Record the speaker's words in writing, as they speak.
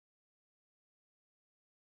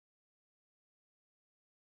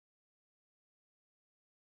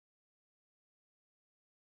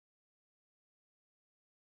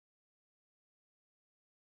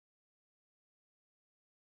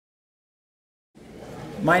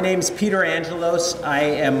My name's Peter Angelos. I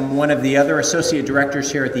am one of the other associate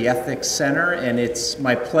directors here at the Ethics Center, and it's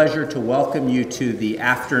my pleasure to welcome you to the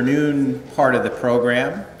afternoon part of the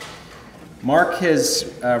program. Mark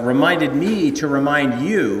has reminded me to remind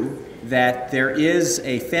you that there is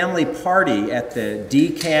a family party at the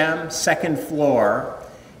DCAM second floor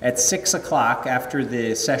at 6 o'clock after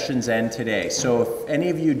the sessions end today. So if any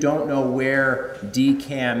of you don't know where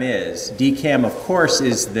DCAM is, DCAM of course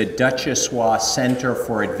is the Duchossois Center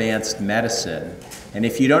for Advanced Medicine. And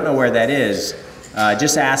if you don't know where that is,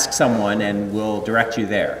 just ask someone and we'll direct you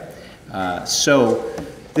there. So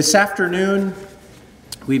this afternoon,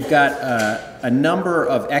 we've got a number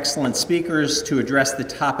of excellent speakers to address the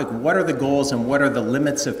topic, what are the goals and what are the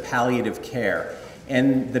limits of palliative care?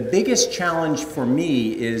 And the biggest challenge for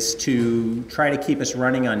me is to try to keep us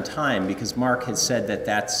running on time because Mark has said that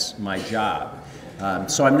that's my job.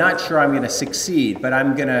 So I'm not sure I'm going to succeed, but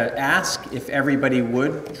I'm going to ask if everybody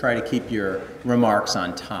would try to keep your remarks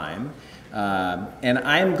on time. And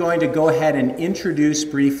I'm going to go ahead and introduce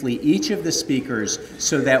briefly each of the speakers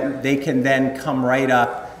so that they can then come right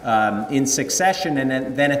up in succession,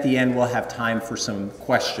 and then at the end we'll have time for some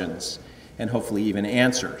questions and hopefully even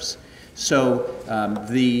answers. So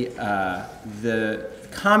the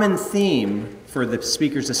common theme for the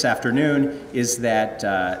speakers this afternoon is that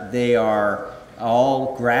they are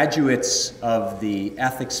all graduates of the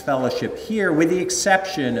Ethics Fellowship here, with the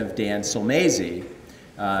exception of Dan Sulmasy,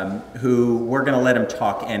 who we're going to let him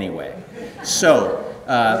talk anyway. So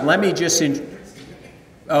let me just,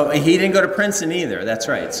 oh, he didn't go to Princeton either, that's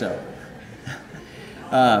right.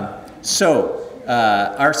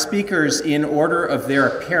 Our speakers in order of their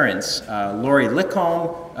appearance, Laurie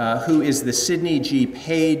Lyckholm, who is the Sidney G.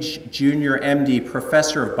 Page Jr. MD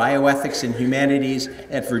Professor of Bioethics and Humanities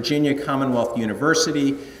at Virginia Commonwealth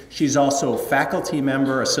University. She's also a faculty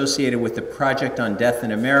member associated with the Project on Death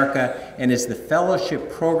in America and is the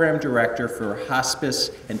Fellowship Program Director for Hospice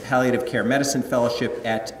and Palliative Care Medicine Fellowship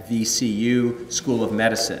at VCU School of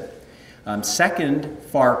Medicine. Second,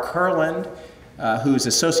 Farr Curlin, who's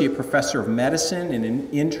Associate Professor of Medicine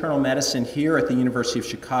and Internal Medicine here at the University of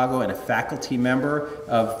Chicago and a faculty member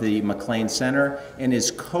of the MacLean Center, and is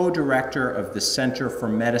co-director of the Center for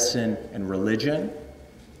Medicine and Religion.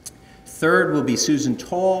 Third will be Susan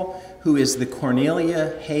Tolle, who is the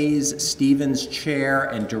Cornelia Hayes Stevens Chair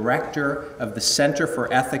and Director of the Center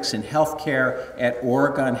for Ethics in Healthcare at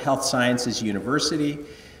Oregon Health Sciences University.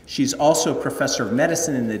 She's also Professor of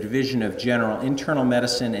Medicine in the Division of General Internal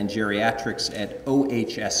Medicine and Geriatrics at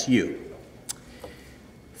OHSU.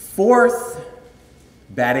 Fourth,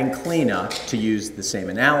 batting cleanup, to use the same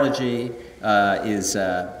analogy, is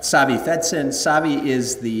Savitri Fedson. Savi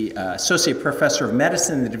is the Associate Professor of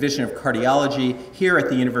Medicine in the Division of Cardiology here at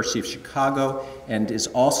the University of Chicago and is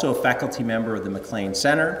also a faculty member of the MacLean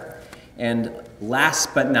Center. And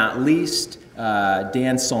last but not least,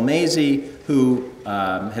 Dan Sulmasy, who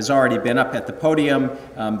has already been up at the podium,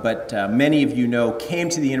 but many of you know came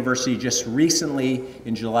to the university just recently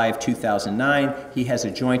in July of 2009. He has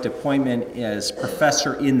a joint appointment as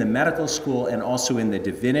professor in the medical school and also in the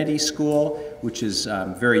divinity school, which is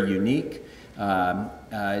very unique.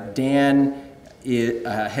 Dan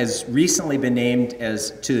has recently been named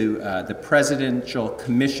to the Presidential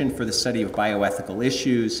Commission for the Study of Bioethical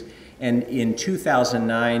Issues, and in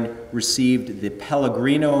 2009 received the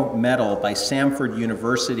Pellegrino Medal by Samford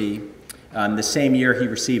University. The same year he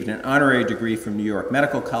received an honorary degree from New York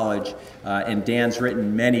Medical College, and Dan's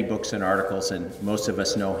written many books and articles, and most of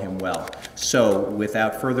us know him well. So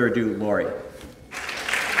without further ado, Laurie.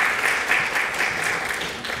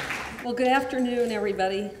 Well, good afternoon,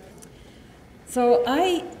 everybody. So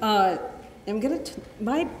I am going to,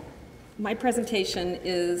 my presentation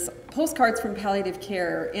is postcards from palliative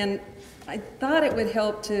care, and I thought it would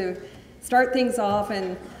help to start things off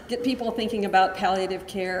and get people thinking about palliative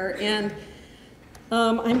care. And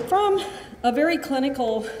I'm from a very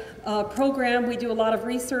clinical program. We do a lot of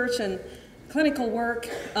research and clinical work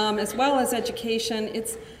as well as education.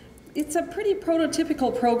 It's a pretty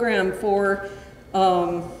prototypical program for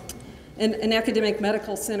an academic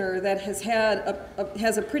medical center that has had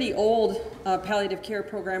has a pretty old palliative care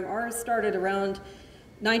program. Ours started around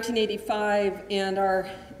 1985, and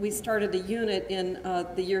we started a unit in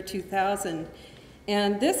the year 2000.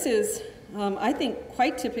 And this is, I think,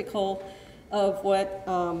 quite typical of what,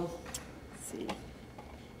 let's see,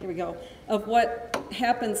 here we go, of what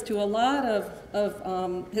happens to a lot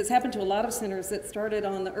has happened to a lot of centers that started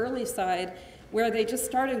on the early side, where they just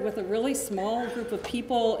started with a really small group of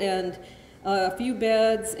people and a few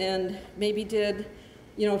beds and maybe did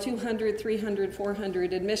 200, 300,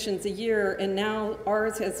 400 admissions a year, and now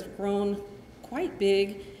ours has grown quite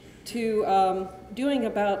big, to doing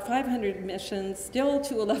about 500 admissions, still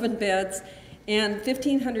to 11 beds, and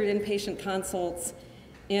 1,500 inpatient consults.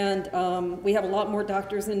 And we have a lot more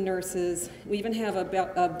doctors and nurses. We even have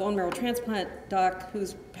a bone marrow transplant doc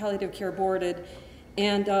who's palliative care boarded.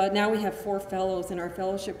 And now we have 4 fellows in our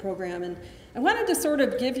fellowship program. And I wanted to sort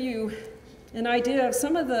of give you an idea of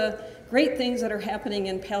some of the great things that are happening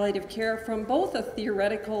in palliative care from both a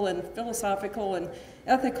theoretical and philosophical and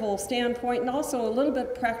ethical standpoint, and also a little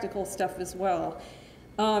bit practical stuff as well.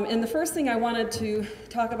 And the first thing I wanted to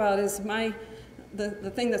talk about is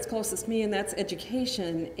the thing that's closest to me, and that's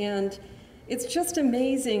education. And it's just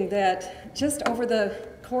amazing that just over the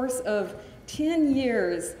course of 10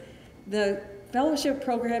 years, the fellowship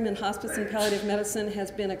program in hospice and palliative medicine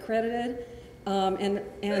has been accredited and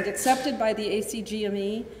accepted by the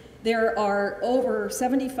ACGME. There are over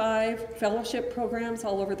 75 fellowship programs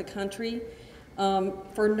all over the country.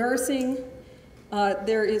 For nursing,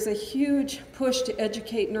 there is a huge push to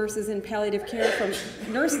educate nurses in palliative care from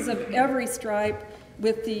nurses of every stripe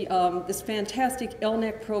with this fantastic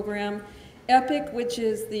LNEC program. EPIC, which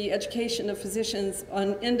is the education of physicians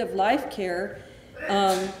on end-of-life care,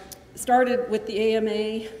 started with the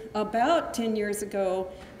AMA about 10 years ago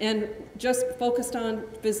and just focused on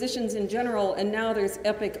physicians in general, and now there's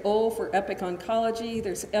EPIC O for EPIC Oncology,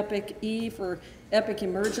 there's EPIC E for EPIC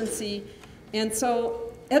Emergency, and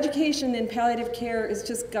so education in palliative care has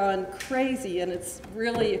just gone crazy, and it's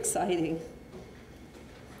really exciting.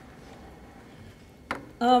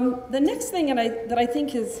 The next thing that I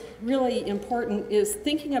think is really important is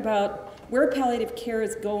thinking about where palliative care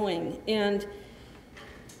is going, and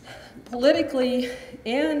politically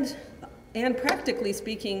and practically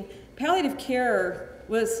speaking, palliative care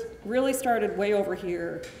was really started way over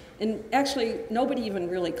here. And actually, nobody even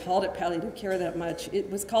really called it palliative care that much. It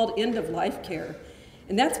was called end-of-life care.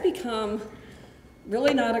 And that's become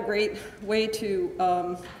really not a great way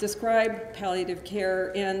to describe palliative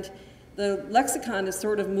care. And the lexicon has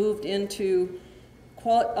sort of moved into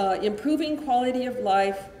improving quality of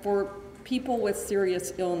life for people with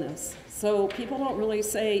serious illness. So people don't really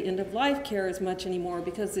say end-of-life care as much anymore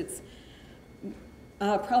because it's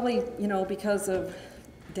probably, because of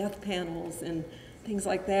death panels and things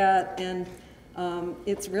like that. And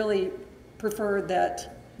it's really preferred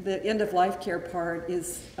that the end-of-life care part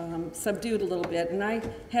is subdued a little bit. And I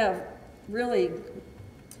have really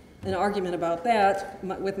an argument about that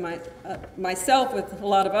with myself, with a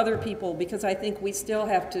lot of other people, because I think we still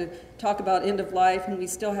have to talk about end of life, and we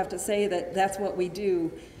still have to say that that's what we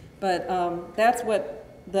do. But that's what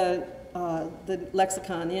the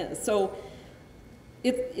lexicon is. So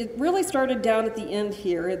it really started down at the end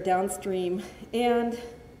here, downstream, and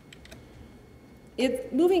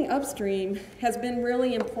moving upstream has been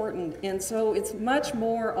really important, and so it's much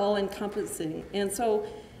more all-encompassing. And so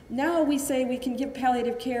now we say we can give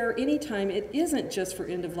palliative care anytime. It isn't just for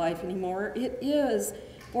end of life anymore. It is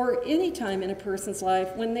for any time in a person's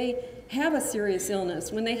life when they have a serious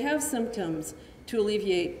illness, when they have symptoms to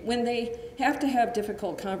alleviate, when they have to have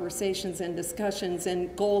difficult conversations and discussions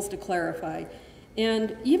and goals to clarify.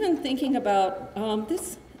 And even thinking about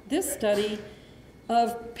this study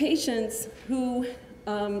of patients who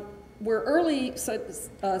were early,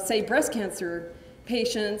 say breast cancer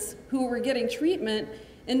patients who were getting treatment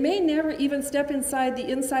and may never even step inside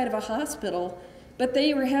of a hospital, but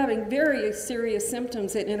they were having very serious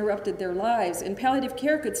symptoms that interrupted their lives. And palliative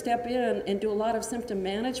care could step in and do a lot of symptom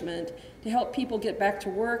management to help people get back to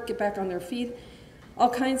work, get back on their feet, all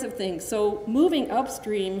kinds of things. So moving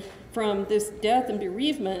upstream from this death and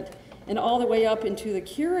bereavement and all the way up into the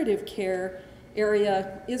curative care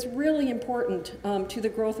area is really important to the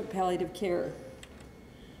growth of palliative care.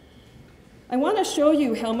 I want to show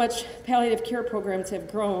you how much palliative care programs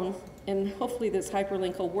have grown, and hopefully this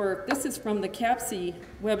hyperlink will work. This is from the CAPC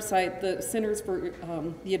website, the Centers for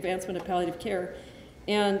the Advancement of Palliative Care.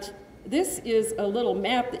 And this is a little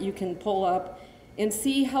map that you can pull up and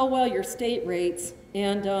see how well your state rates.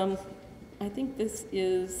 And I think this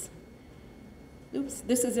is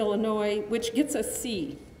Illinois, which gets a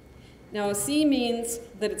C. Now a C means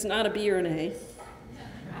that it's not a B or an A.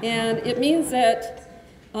 And it means that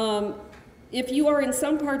if you are in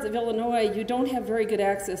some parts of Illinois, you don't have very good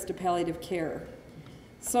access to palliative care.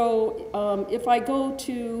 So if I go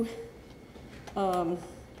to,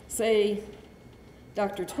 say,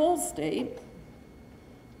 Dr. Tolle's state,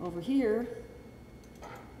 over here,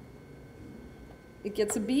 it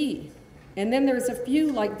gets a B. And then there's a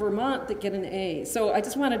few, like Vermont, that get an A. So I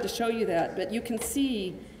just wanted to show you that, but you can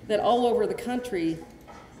see that all over the country,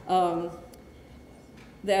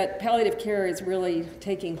 that palliative care is really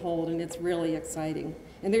taking hold, and it's really exciting.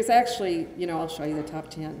 And there's actually, I'll show you the top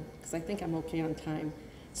 10, because I think I'm okay on time.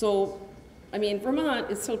 So, I mean,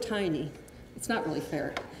 Vermont is so tiny, it's not really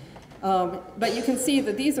fair. But you can see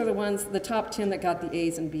that these are the top 10 that got the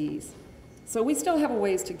A's and B's. So we still have a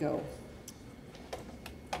ways to go.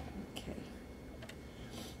 Okay.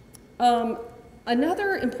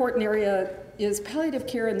 Another important area is palliative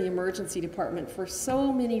care in the emergency department for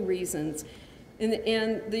so many reasons.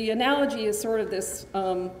 And the analogy is sort of this,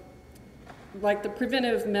 like the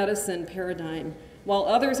preventive medicine paradigm. While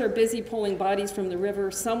others are busy pulling bodies from the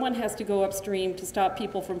river, someone has to go upstream to stop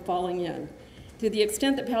people from falling in. To the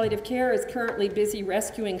extent that palliative care is currently busy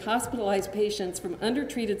rescuing hospitalized patients from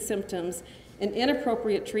undertreated symptoms and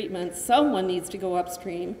inappropriate treatment, someone needs to go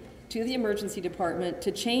upstream to the emergency department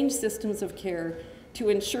to change systems of care to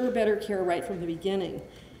ensure better care right from the beginning.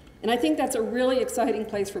 And I think that's a really exciting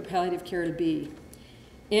place for palliative care to be.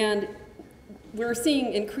 And we're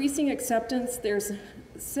seeing increasing acceptance. There's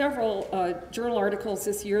several journal articles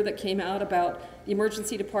this year that came out about the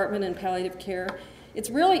emergency department and palliative care. It's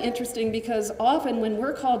really interesting because often when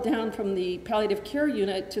we're called down from the palliative care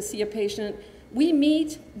unit to see a patient, we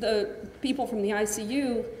meet the people from the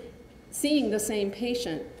ICU seeing the same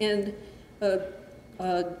patient. And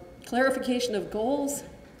clarification of goals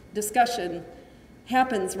discussion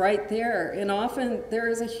happens right there. And often there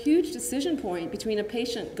is a huge decision point between a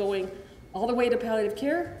patient going all the way to palliative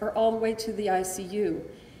care or all the way to the ICU.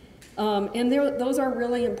 And those are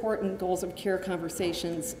really important goals of care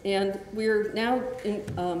conversations. And we're now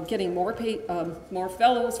getting more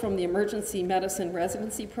fellows from the emergency medicine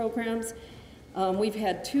residency programs. We've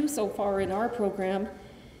had 2 so far in our program.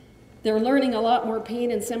 They're learning a lot more pain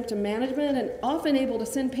and symptom management and often able to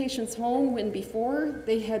send patients home when before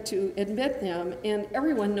they had to admit them. And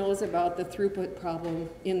everyone knows about the throughput problem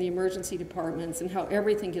in the emergency departments and how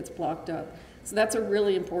everything gets blocked up. So that's a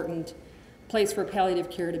really important place for palliative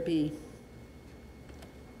care to be.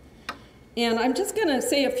 And I'm just going to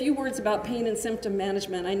say a few words about pain and symptom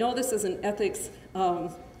management. I know this is an ethics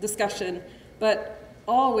discussion, but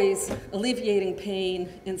always alleviating pain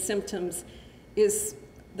and symptoms is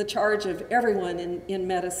the charge of everyone in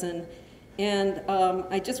medicine. And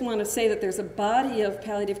I just want to say that there's a body of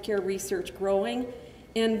palliative care research growing,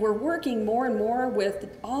 and we're working more and more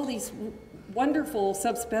with all these wonderful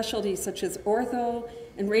subspecialties such as ortho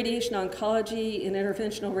and radiation oncology and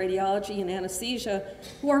interventional radiology and anesthesia,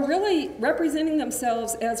 who are really representing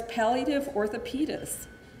themselves as palliative orthopedists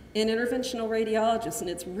and interventional radiologists, and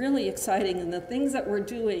it's really exciting. And the things that we're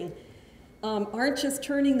doing aren't just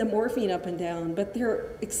turning the morphine up and down, but they're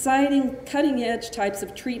exciting, cutting-edge types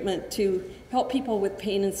of treatment to help people with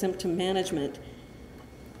pain and symptom management.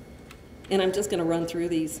 And I'm just going to run through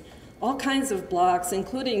these. All kinds of blocks,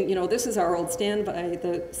 including, this is our old standby,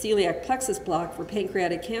 the celiac plexus block for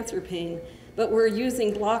pancreatic cancer pain, but we're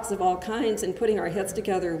using blocks of all kinds and putting our heads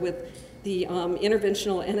together with the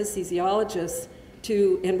interventional anesthesiologists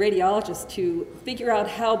and radiologists to figure out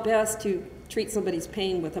how best to treat somebody's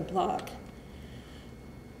pain with a block.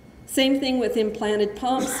 Same thing with implanted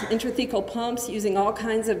pumps, intrathecal pumps, using all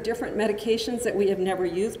kinds of different medications that we have never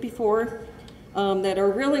used before that are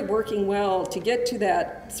really working well to get to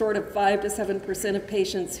that sort of 5 to 7% of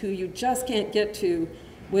patients who you just can't get to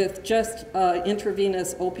with just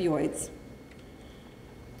intravenous opioids.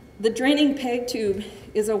 The draining peg tube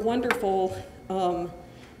is a wonderful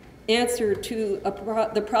answer to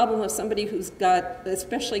the problem of somebody who's got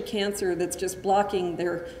especially cancer that's just blocking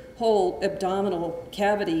their whole abdominal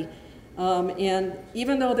cavity. And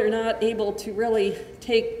even though they're not able to really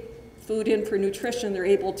take food in for nutrition, they're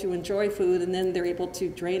able to enjoy food, and then they're able to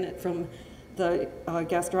drain it from the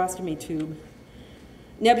gastrostomy tube.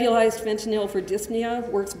 Nebulized fentanyl for dyspnea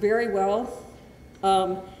works very well.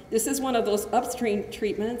 This is one of those upstream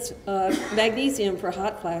treatments. Magnesium for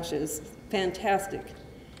hot flashes, fantastic.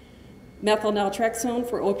 Methyl naltrexone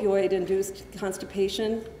for opioid-induced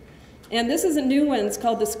constipation. And this is a new one, it's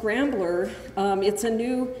called the Scrambler. It's a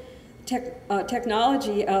new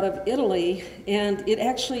technology out of Italy, and it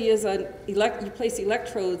actually is you place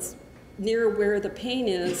electrodes near where the pain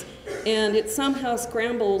is, and it somehow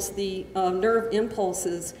scrambles the nerve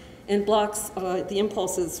impulses and blocks the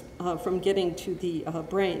impulses from getting to the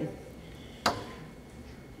brain.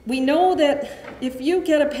 We know that if you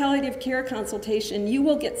get a palliative care consultation, you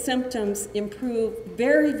will get symptoms improve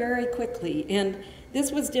very, very quickly, and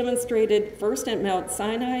this was demonstrated first at Mount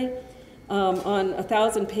Sinai on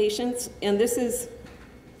 1,000 patients, and this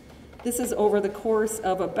is over the course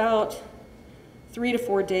of about 3 to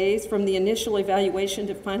 4 days from the initial evaluation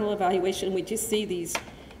to final evaluation. We just see these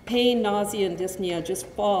pain, nausea, and dyspnea just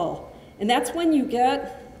fall. And that's when you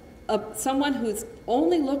get someone who's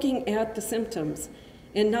only looking at the symptoms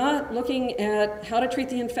and not looking at how to treat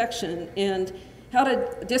the infection and how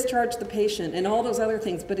to discharge the patient and all those other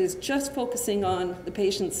things, but is just focusing on the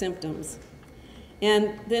patient's symptoms.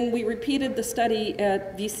 And then we repeated the study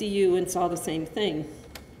at VCU and saw the same thing.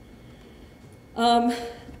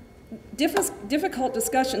 Difficult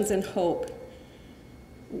discussions and hope.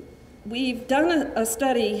 We've done a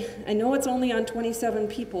study, I know it's only on 27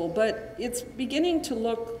 people, but it's beginning to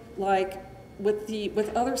look like,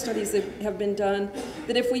 with other studies that have been done,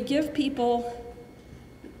 that if we give people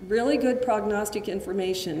really good prognostic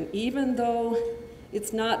information, even though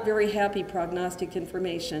it's not very happy prognostic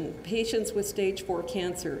information, patients with stage 4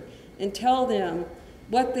 cancer, and tell them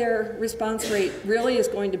what their response rate really is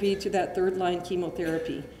going to be to that third-line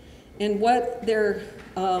chemotherapy, and what their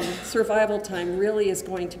survival time really is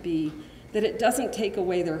going to be, that it doesn't take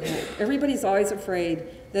away their hope. Everybody's always afraid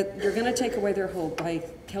that you're going to take away their hope by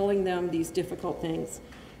telling them these difficult things.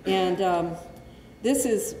 And this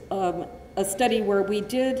is a study where we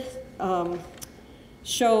did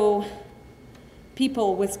show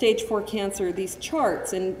people with stage 4 cancer these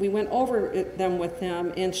charts, and we went over them with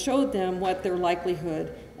them and showed them what their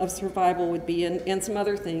likelihood of survival would be, and some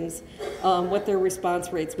other things, what their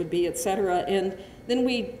response rates would be, et cetera. And then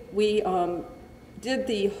we did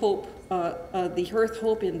the Earth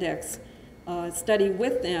Hope Index study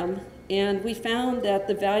with them, and we found that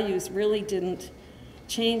the values really didn't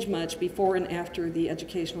change much before and after the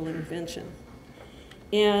educational intervention.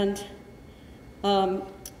 And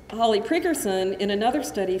Holly Priggerson, in another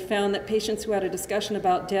study, found that patients who had a discussion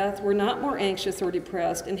about death were not more anxious or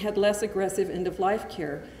depressed and had less aggressive end-of-life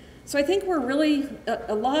care. So I think we're really,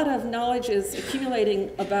 a lot of knowledge is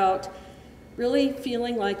accumulating about really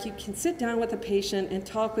feeling like you can sit down with a patient and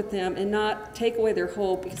talk with them and not take away their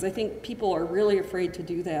hope, because I think people are really afraid to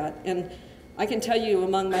do that. And I can tell you,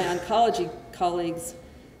 among my oncology colleagues,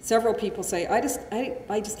 several people say, I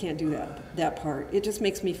just can't do that part. It just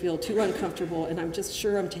makes me feel too uncomfortable, and I'm just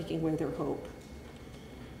sure I'm taking away their hope.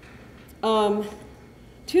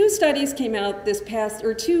 Two studies came out this past,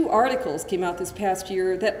 or 2 articles came out this past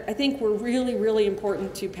year that I think were really, really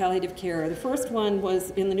important to palliative care. The first one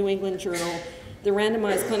was in the New England Journal, the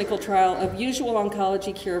randomized clinical trial of usual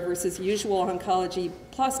oncology care versus usual oncology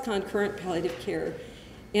plus concurrent palliative care.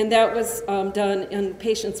 And that was done in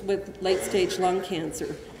patients with late-stage lung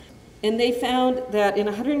cancer. And they found that in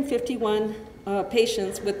 151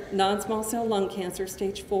 patients with non-small cell lung cancer,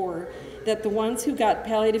 stage 4, that the ones who got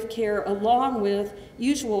palliative care along with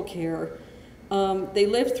usual care, they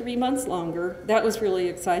lived 3 months longer. That was really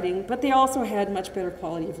exciting, but they also had much better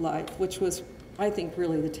quality of life, which was, I think,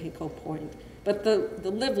 really the take-home point. But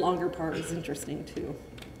the live longer part is interesting too.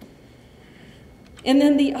 And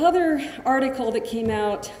then the other article that came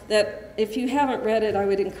out that, if you haven't read it, I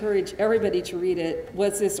would encourage everybody to read it,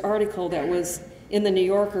 was this article that was in the New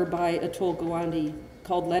Yorker by Atul Gawande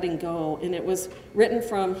called Letting Go. And it was written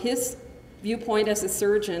from his viewpoint as a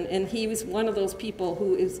surgeon, and he was one of those people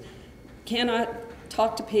who cannot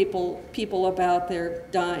talk to people about their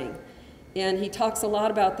dying. And he talks a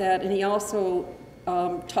lot about that, and he also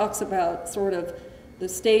talks about sort of the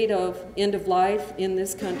state of end of life in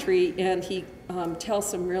this country, and he tells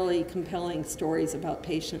some really compelling stories about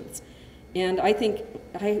patients. And I think,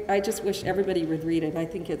 I just wish everybody would read it. I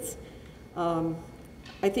think it's, I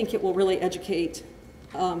think it will really educate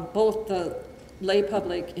both the lay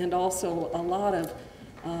public and also a lot of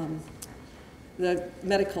the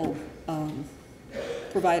medical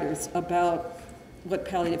providers about what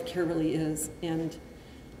palliative care really is. And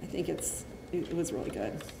I think it was really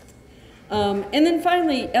good. And then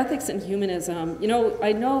finally, ethics and humanism. You know,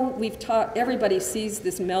 I know we've taught, everybody sees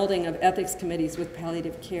this melding of ethics committees with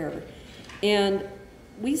palliative care. And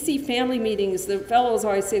we see family meetings, the fellows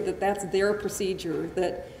always say that that's their procedure,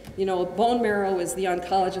 that, you know, bone marrow is the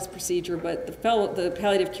oncologist's procedure, but the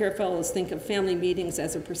palliative care fellows think of family meetings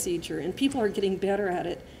as a procedure. And people are getting better at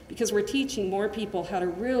it because we're teaching more people how to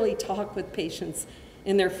really talk with patients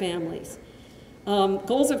and their families.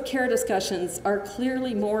 Goals of care discussions are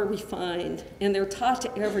clearly more refined, and they're taught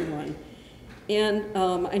to everyone. And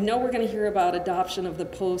I know we're going to hear about adoption of the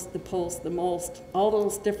POST, the pulse, the MOST, all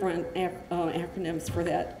those different acronyms for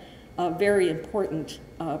that very important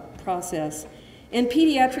process. And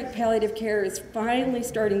pediatric palliative care is finally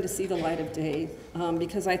starting to see the light of day,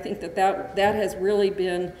 because I think that has really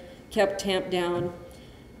been kept tamped down.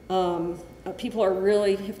 People are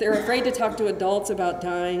really, if they're afraid to talk to adults about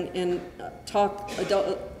dying and talk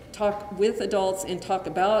with adults and talk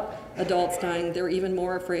about adults dying, they're even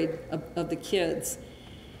more afraid of the kids.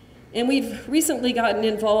 And we've recently gotten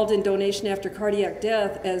involved in donation after cardiac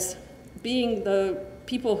death as being the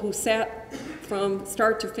people who sat from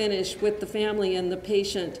start to finish with the family and the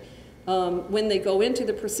patient when they go into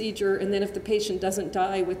the procedure, and then if the patient doesn't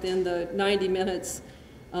die within the 90 minutes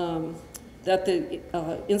that the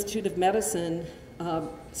Institute of Medicine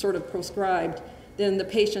sort of prescribed, then the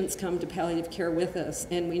patients come to palliative care with us,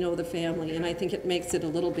 and we know the family, and I think it makes it a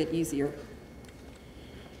little bit easier.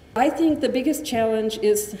 I think the biggest challenge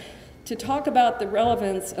is to talk about the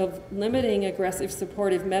relevance of limiting aggressive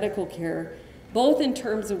supportive medical care, both in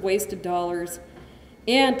terms of wasted dollars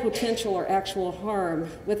and potential or actual harm,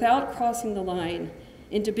 without crossing the line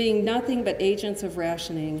into being nothing but agents of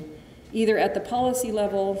rationing, either at the policy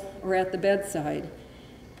level or at the bedside,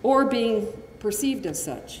 or being perceived as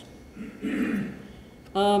such.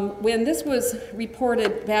 When this was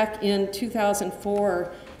reported back in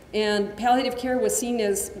 2004, and palliative care was seen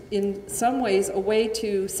as, in some ways, a way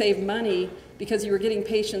to save money because you were getting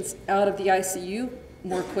patients out of the ICU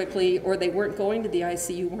more quickly, or they weren't going to the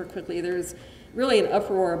ICU more quickly. There was really an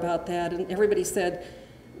uproar about that, and everybody said,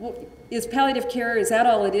 well, is palliative care, is that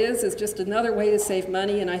all it is just another way to save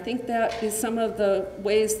money? And I think that is some of the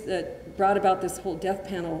ways that brought about this whole death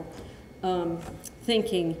panel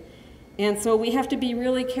thinking. And so we have to be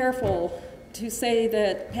really careful to say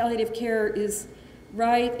that palliative care is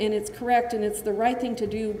right and it's correct and it's the right thing to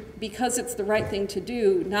do because it's the right thing to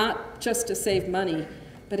do, not just to save money,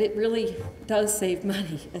 but it really does save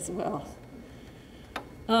money as well.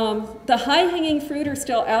 The high-hanging fruit are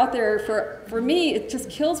still out there. For me, it just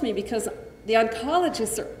kills me because the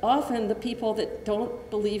oncologists are often the people that don't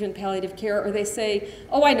believe in palliative care, or they say,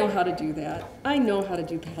 oh, I know how to do that. I know how to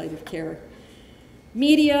do palliative care.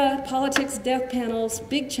 Media, politics, death panels,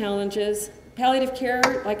 big challenges. Palliative care,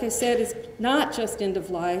 like I said, is not just end of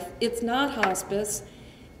life. It's not hospice.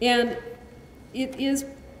 And it is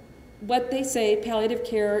what they say palliative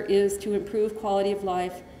care is to improve quality of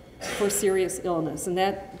life for serious illness. And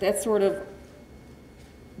that's sort of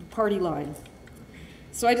the party line.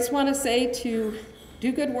 So I just want to say to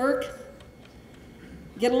do good work,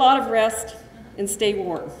 get a lot of rest, and stay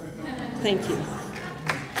warm. Thank you.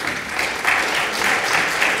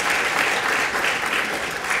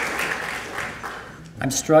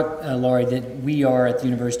 I'm struck, Laurie, that we are at the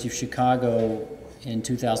University of Chicago in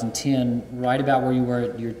 2010, right about where you were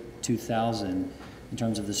at year 2000 in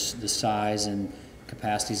terms of the size and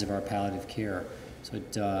capacities of our palliative care. So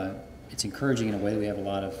it's encouraging in a way that we have a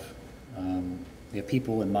lot of, we have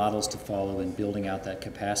people and models to follow in building out that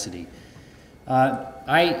capacity.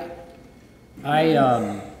 I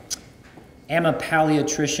am a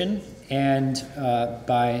palliatrician and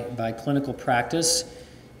by clinical practice,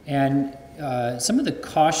 and some of the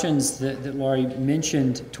cautions that Laurie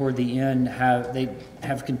mentioned toward the end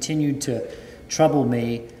have continued to trouble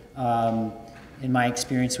me in my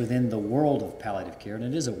experience within the world of palliative care. And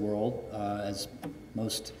it is a world, as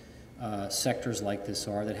most sectors like this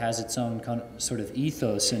are, that has its own kind of sort of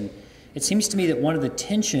ethos. And it seems to me that one of the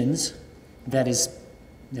tensions that is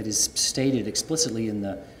stated explicitly in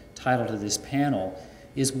the title to this panel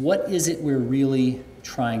is, what is it we're really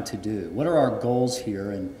trying to do? What are our goals here,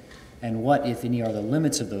 and what, if any, are the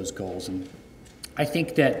limits of those goals? And I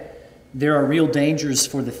think that there are real dangers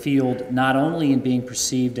for the field, not only in being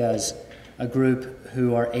perceived as a group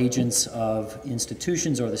who are agents of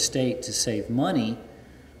institutions or the state to save money,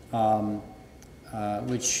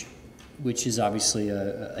 which is obviously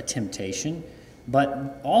a temptation,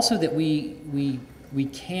 but also that we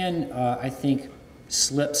can, I think,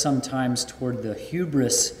 slip sometimes toward the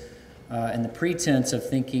hubris and the pretense of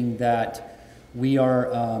thinking that we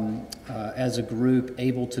are, as a group,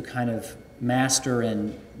 able to kind of master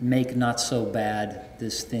and make not so bad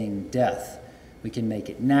this thing, death. We can make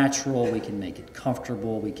it natural, we can make it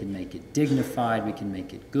comfortable, we can make it dignified, we can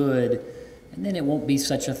make it good, and then it won't be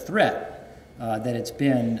such a threat that it's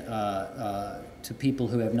been to people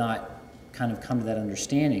who have not kind of come to that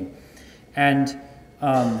understanding. And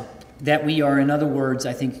that we are, in other words,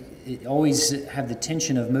 I think, always have the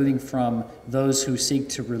tension of moving from those who seek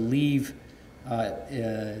to relieve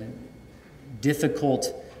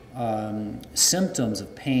difficult symptoms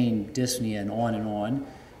of pain, dyspnea, and on,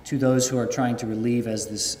 to those who are trying to relieve, as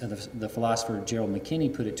the philosopher Gerald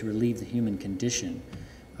McKinney put it, to relieve the human condition.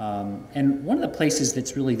 And one of the places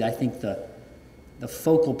that's really, I think, the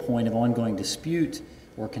focal point of ongoing dispute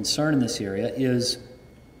or concern in this area is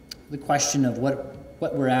the question of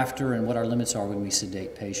what we're after and what our limits are when we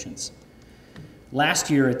sedate patients. Last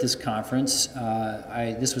year at this conference,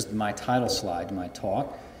 this was my title slide to my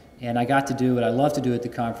talk, and I got to do what I love to do at the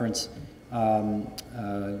conference,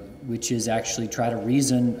 which is actually try to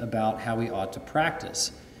reason about how we ought to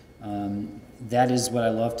practice. That is what I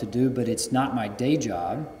love to do, but it's not my day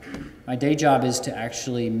job. My day job is to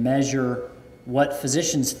actually measure what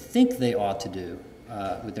physicians think they ought to do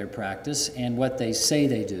with their practice and what they say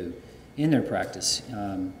they do in their practice.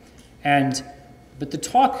 But the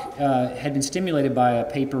talk had been stimulated by a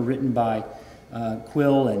paper written by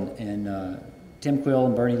Quill and Tim Quill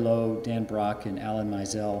and Bernie Lowe, Dan Brock, and Alan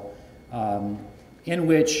Mizell, in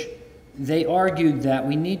which they argued that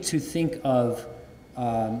we need to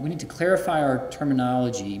we need to clarify our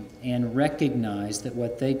terminology and recognize that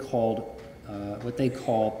what they call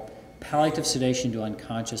palliative sedation to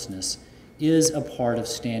unconsciousness is a part of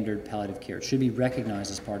standard palliative care. It should be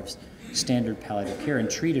recognized as part of standard palliative care and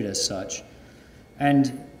treated as such.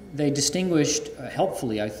 And they distinguished,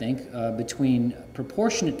 helpfully I think, between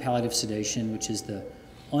proportionate palliative sedation, which is the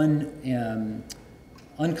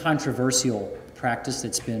uncontroversial practice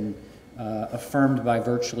that's been affirmed by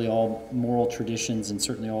virtually all moral traditions and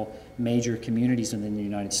certainly all major communities within the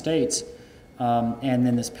United States, and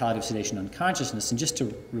then this palliative sedation unconsciousness. And just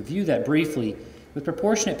to review that briefly, with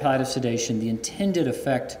proportionate palliative sedation, the intended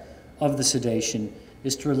effect of the sedation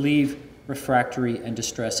is to relieve refractory and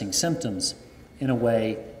distressing symptoms in a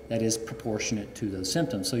way that is proportionate to those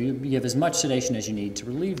symptoms. So you give as much sedation as you need to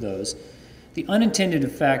relieve those. The unintended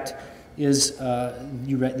effect is that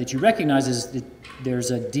you recognize is that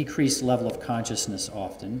there's a decreased level of consciousness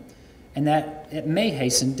often, and that it may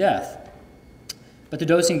hasten death. But the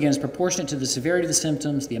dosing, again, is proportionate to the severity of the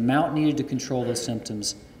symptoms, the amount needed to control those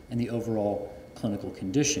symptoms, and the overall clinical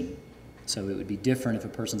condition. So it would be different if a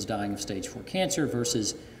person's dying of stage 4 cancer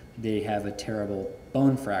versus they have a terrible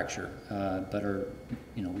bone fracture, but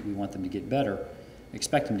we want them to get better,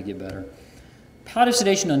 expect them to get better. Palliative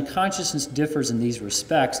sedation unconsciousness differs in these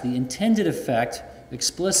respects. The intended effect,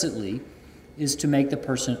 explicitly, is to make the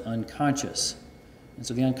person unconscious. And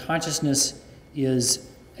so the unconsciousness is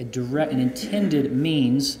an intended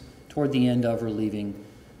means toward the end of relieving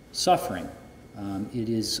suffering. It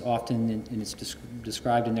is often, and it's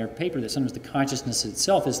described in their paper, that sometimes the consciousness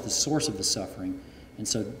itself is the source of the suffering, and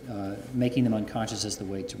so making them unconscious is the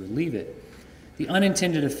way to relieve it. The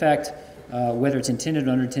unintended effect, whether it's intended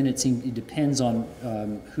or unintended, it depends on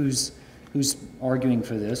who's arguing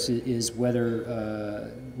for this, is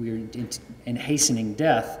whether we're in hastening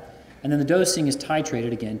death. And then the dosing is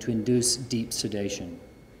titrated, again, to induce deep sedation.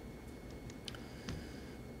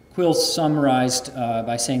 Quill summarized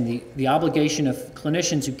by saying the obligation of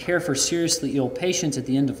clinicians who care for seriously ill patients at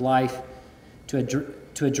the end of life to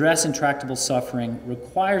address intractable suffering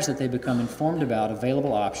requires that they become informed about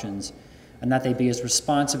available options and that they be as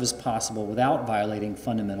responsive as possible without violating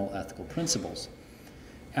fundamental ethical principles.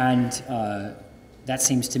 And that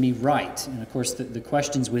seems to me right. And of course, the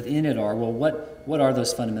questions within it are, well, what are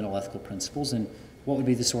those fundamental ethical principles, and what would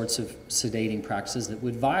be the sorts of sedating practices that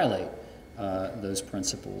would violate those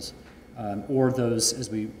principles, or those, as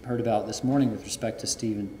we heard about this morning with respect to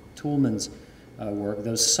Stephen Toulmin's work,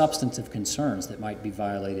 those substantive concerns that might be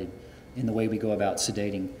violated in the way we go about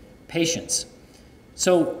sedating patients.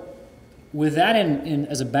 So with that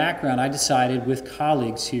as a background, I decided with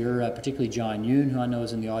colleagues here, particularly John Yoon, who I know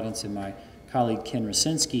is in the audience, and my colleague Ken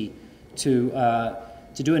Rosinski, to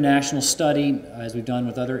do a national study, as we've done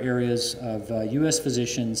with other areas of U.S.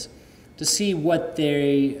 physicians, to see what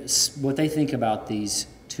they think about these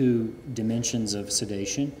two dimensions of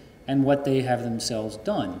sedation and what they have themselves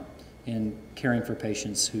done in caring for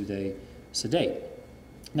patients who they sedate.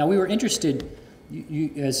 Now, we were interested,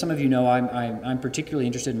 as some of you know, I'm particularly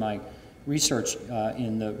interested in my research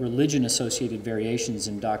in the religion-associated variations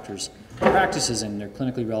in doctors' practices and their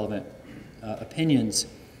clinically relevant opinions.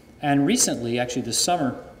 And recently, actually this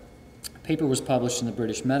summer, a paper was published in the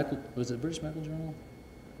British Medical Journal?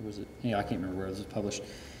 Or was it? Yeah, I can't remember where it was published,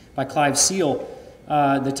 by Clive Seal,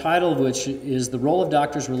 the title of which is The Role of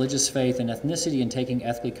Doctors' Religious Faith and Ethnicity in Taking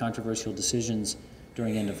Ethically Controversial Decisions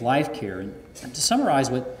During End-of-Life Care. And to summarize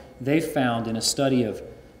what they found in a study of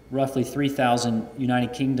roughly 3,000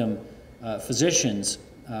 United Kingdom physicians,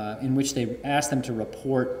 in which they asked them to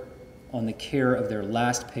report on the care of their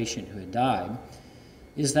last patient who had died,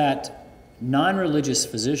 is that non-religious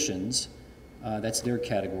physicians, that's their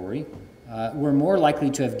category, were more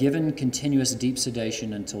likely to have given continuous deep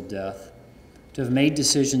sedation until death, to have made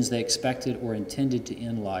decisions they expected or intended to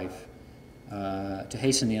end life, to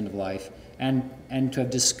hasten the end of life, and to have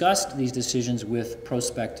discussed these decisions with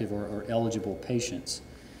prospective or eligible patients.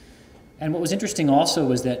 And what was interesting also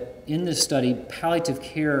was that in this study, palliative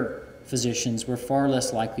care physicians were far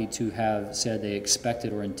less likely to have said they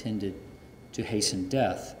expected or intended to hasten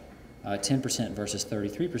death, 10% versus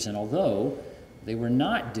 33%, although they were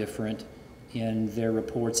not different in their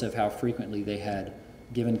reports of how frequently they had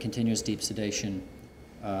given continuous deep sedation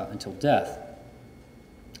until death.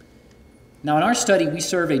 Now, in our study, we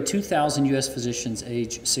surveyed 2,000 U.S. physicians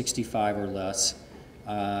age 65 or less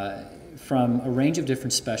from a range of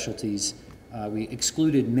different specialties. We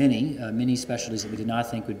excluded many specialties that we did not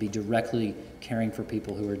think would be directly caring for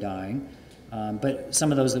people who are dying. But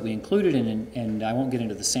some of those that we included, and I won't get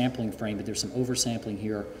into the sampling frame, but there's some oversampling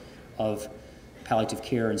here of palliative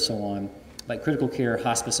care and so on, like critical care,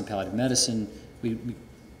 hospice, and palliative medicine. We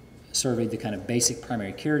surveyed the kind of basic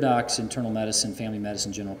primary care docs, internal medicine, family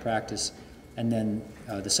medicine, general practice, and then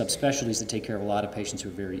the subspecialties that take care of a lot of patients who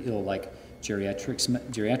are very ill, like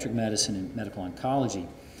geriatric medicine and medical oncology.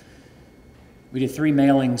 We did 3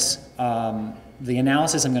 mailings. The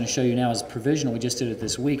analysis I'm going to show you now is provisional. We just did it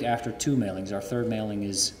this week after 2 mailings. Our 3rd mailing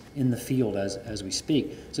is in the field as we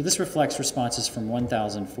speak. So this reflects responses from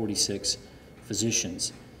 1,046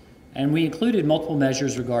 physicians. And we included multiple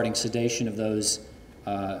measures regarding sedation of those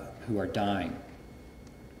who are dying.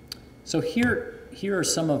 So here are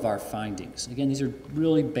some of our findings. Again, these are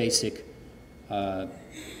really basic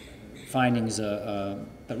findings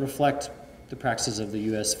that reflect the practices of the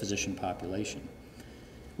U.S. physician population.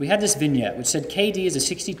 We had this vignette which said, KD is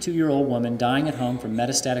a 62-year-old woman dying at home from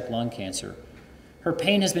metastatic lung cancer. Her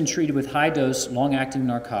pain has been treated with high-dose, long-acting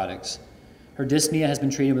narcotics. Her dyspnea has been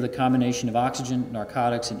treated with a combination of oxygen,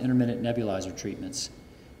 narcotics, and intermittent nebulizer treatments.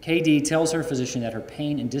 KD tells her physician that her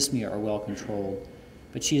pain and dyspnea are well controlled,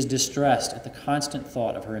 but she is distressed at the constant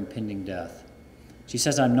thought of her impending death. She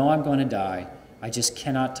says, I know I'm going to die. I just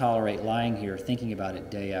cannot tolerate lying here thinking about it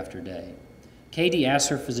day after day. KD asks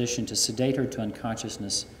her physician to sedate her to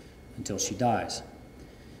unconsciousness until she dies.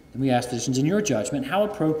 Then we ask physicians, in your judgment, how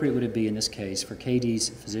appropriate would it be in this case for KD's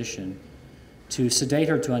physician to sedate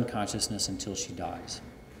her to unconsciousness until she dies?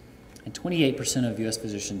 And 28% of U.S.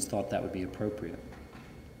 physicians thought that would be appropriate.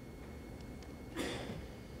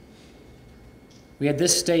 We had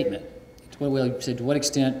this statement. We said, to what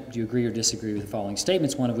extent do you agree or disagree with the following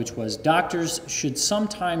statements, one of which was, doctors should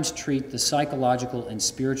sometimes treat the psychological and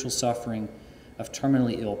spiritual suffering of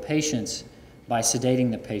terminally ill patients by sedating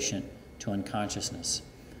the patient to unconsciousness.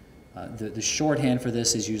 The shorthand for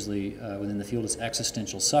this is usually within the field is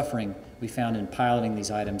existential suffering. We found in piloting these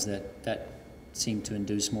items that seemed to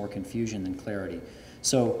induce more confusion than clarity.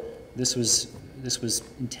 So this was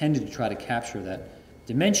intended to try to capture that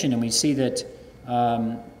dimension, and we see that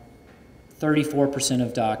 34%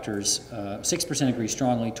 of doctors, 6% agree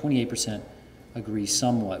strongly, 28% agree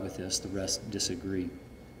somewhat with this, the rest disagree.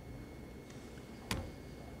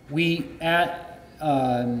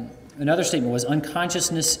 Another statement was,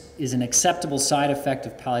 unconsciousness is an acceptable side effect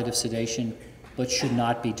of palliative sedation, but should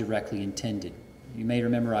not be directly intended. You may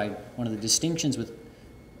remember one of the distinctions with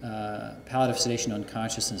palliative sedation and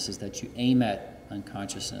unconsciousness is that you aim at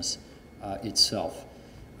unconsciousness itself.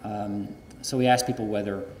 So we asked people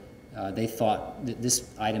whether they thought that this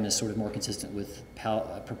item is sort of more consistent with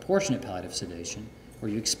proportionate palliative sedation,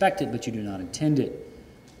 where you expect it but you do not intend it.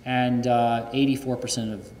 And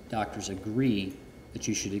 84% of doctors agree that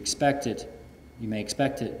you should expect it, you may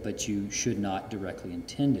expect it, but you should not directly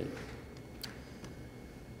intend it.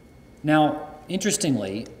 Now,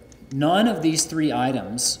 interestingly, none of these 3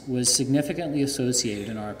 items was significantly associated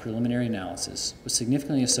in our preliminary analysis, was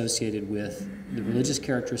significantly associated with the religious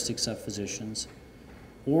characteristics of physicians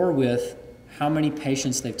or with how many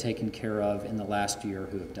patients they've taken care of in the last year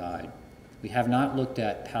who have died. We have not looked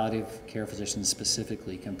at palliative care physicians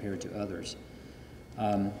specifically compared to others.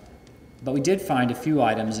 But we did find a few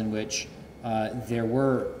items in which there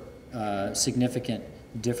were significant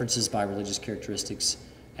differences by religious characteristics,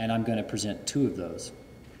 and I'm going to present 2 of those.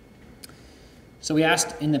 So we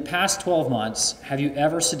asked, in the past 12 months, have you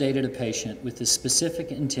ever sedated a patient with the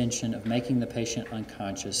specific intention of making the patient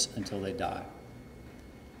unconscious until they die?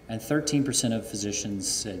 And 13% of physicians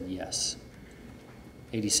said yes.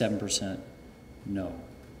 87% no.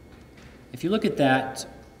 If you look at that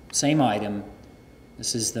same item,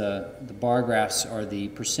 this is the bar graphs are the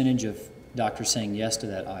percentage of doctors saying yes to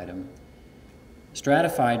that item,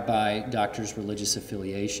 stratified by doctors' religious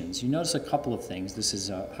affiliations. You notice a couple of things. This is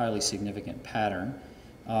a highly significant pattern,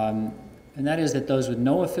 and that is that those with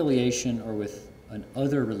no affiliation or with an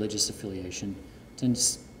other religious affiliation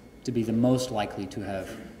tends to be the most likely to have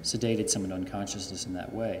sedated someone to unconsciousness in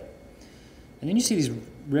that way. And then you see these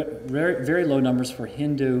very low numbers for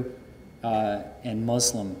Hindu and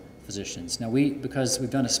Muslim physicians. Now because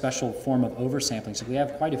we've done a special form of oversampling, so we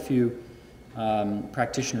have quite a few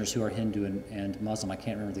practitioners who are Hindu and Muslim. I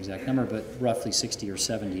can't remember the exact number, but roughly 60 or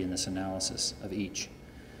 70 in this analysis of each.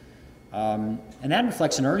 And that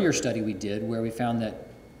reflects an earlier study we did where we found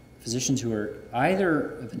that physicians who are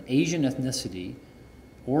either of an Asian ethnicity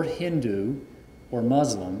or Hindu or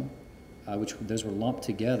Muslim, which those were lumped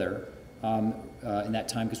together, in that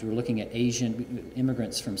time, because we were looking at Asian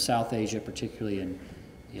immigrants from South Asia, particularly in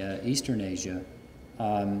Eastern Asia,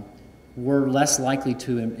 were less likely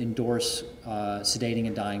to endorse sedating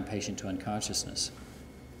a dying patient to unconsciousness.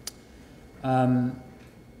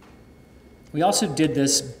 We also did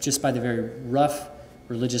this just by the very rough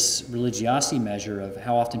religiosity measure of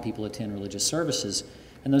how often people attend religious services.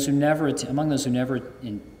 And those who never among those who never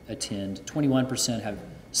attend, 21% have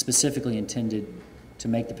specifically intended to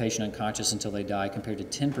make the patient unconscious until they die, compared to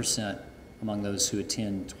 10% among those who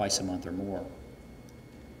attend twice a month or more.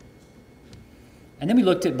 And then we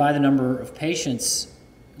looked at by the number of patients,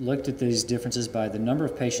 looked at these differences by the number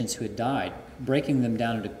of patients who had died, breaking them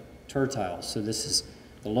down into tertiles. So this is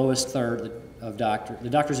the lowest third of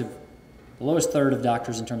the lowest third of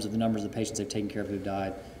doctors in terms of the numbers of patients they've taken care of who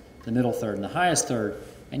died, the middle third, and the highest third.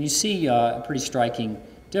 And you see a pretty striking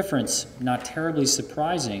difference, not terribly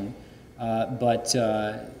surprising, but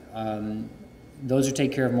those who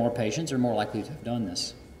take care of more patients are more likely to have done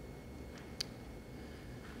this.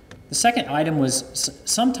 The second item was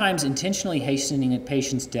sometimes intentionally hastening a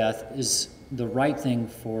patient's death is the right thing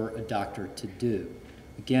for a doctor to do.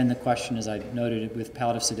 Again, the question, as I noted with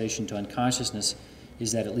palliative sedation to unconsciousness,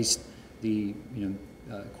 is that at least the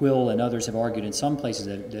Quill and others have argued in some places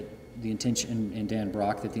that the intention, and Dan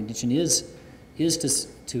Brock, that the intention is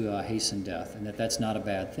to hasten death, and that's not a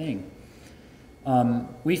bad thing.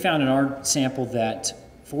 We found in our sample that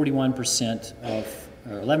 41%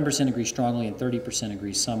 or 11% agree strongly and 30%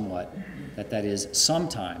 agree somewhat that is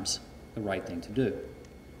sometimes the right thing to do.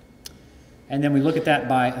 And then we look at that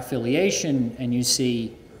by affiliation, and you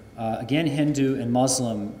see, again, Hindu and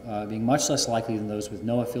Muslim being much less likely than those with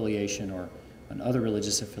no affiliation or an other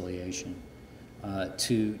religious affiliation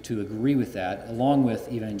to agree with that, along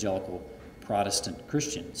with evangelical Protestant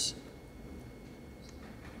Christians.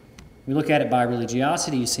 We look at it by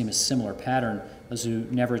religiosity, you see a similar pattern. Those who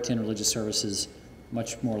never attend religious services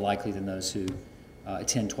much more likely than those who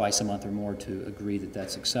attend twice a month or more to agree that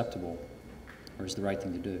that's acceptable or is the right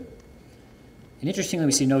thing to do. And interestingly,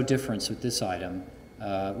 we see no difference with this item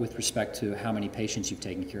with respect to how many patients you've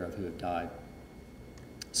taken care of who have died.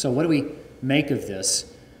 So what do we make of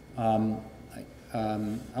this? I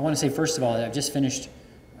want to say, first of all, that I've just finished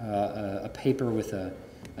a paper with a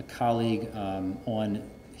colleague on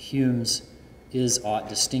Hume's is-ought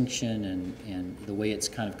distinction and the way it's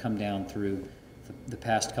kind of come down through the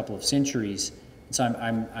past couple of centuries. And so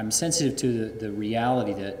I'm sensitive to the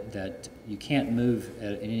reality that you can't move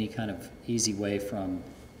in any kind of easy way from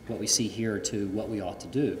what we see here to what we ought to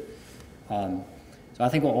do. So I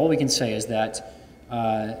think all we can say is that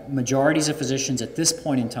majorities of physicians at this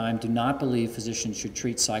point in time do not believe physicians should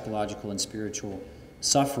treat psychological and spiritual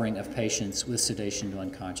suffering of patients with sedation to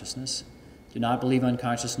unconsciousness, do not believe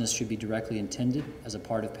unconsciousness should be directly intended as a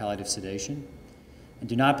part of palliative sedation, and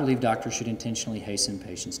do not believe doctors should intentionally hasten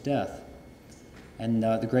patients' death. And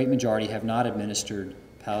the great majority have not administered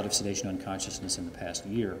palliative sedation to unconsciousness in the past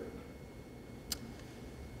year.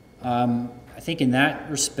 I think in that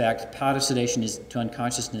respect, palliative sedation to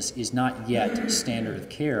unconsciousness is not yet standard of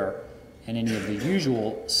care in any of the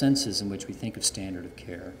usual senses in which we think of standard of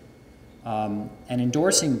care. And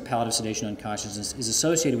endorsing palliative sedation to unconsciousness is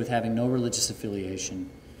associated with having no religious affiliation,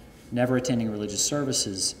 never attending religious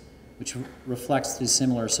services, which reflects the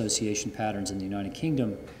similar association patterns in the United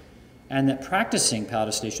Kingdom, and that practicing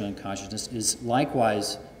palliative sedation to unconsciousness is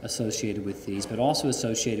likewise associated with these, but also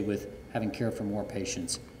associated with having care for more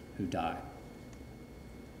patients who die.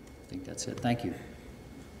 I think that's it. Thank you.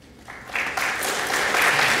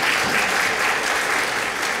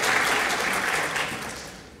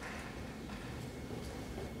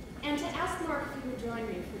 And to ask Mark if he would join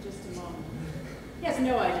me for just a moment. He has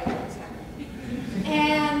no idea what's happening.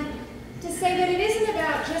 And to say that it isn't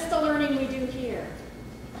about just the learning we do here.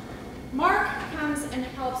 Mark comes and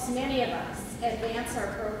helps many of us advance our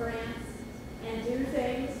programs and do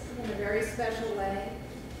things in a very special way.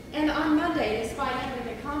 And on Monday, despite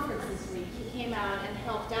having a conference this week, he came out and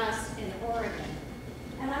helped us in Oregon.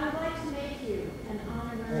 And I would like to make you an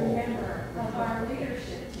honorary member of our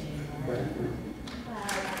leadership team.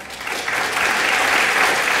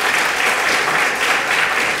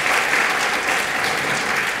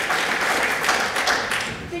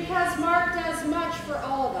 Because Mark does much for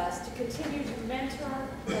all of us to continue to mentor,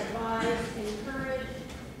 advise, encourage,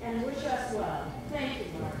 and wish us well. Thank you,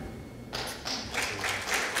 Mark.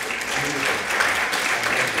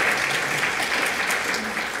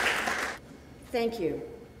 Thank you.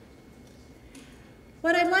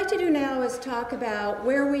 What I'd like to do now is talk about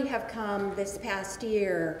where we have come this past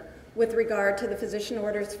year with regard to the Physician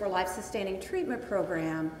Orders for Life-Sustaining Treatment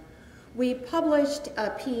program, We published a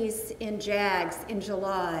piece in JAGS in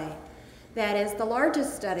July that is the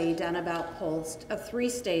largest study done about POLST, a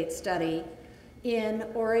 3-state study in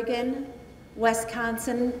Oregon,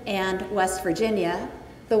 Wisconsin, and West Virginia.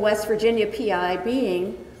 The West Virginia PI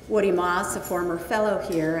being Woody Moss, a former fellow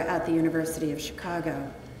here at the University of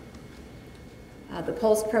Chicago. The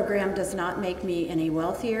POLST program does not make me any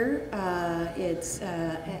wealthier,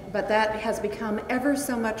 but that has become ever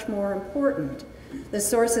so much more important. The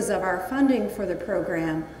sources of our funding for the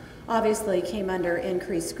program obviously came under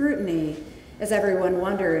increased scrutiny as everyone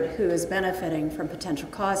wondered who is benefiting from potential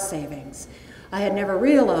cost savings. I had never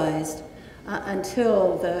realized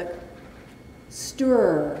until the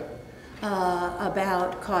stir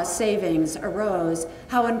about cost savings arose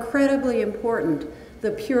how incredibly important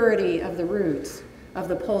the purity of the roots of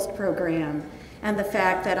the POLST program and the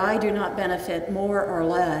fact that I do not benefit more or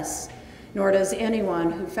less, nor does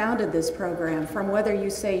anyone who founded this program, from whether you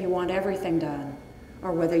say you want everything done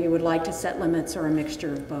or whether you would like to set limits or a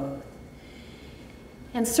mixture of both.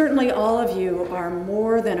 And certainly all of you are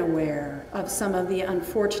more than aware of some of the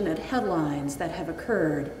unfortunate headlines that have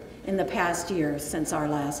occurred in the past year since our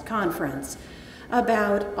last conference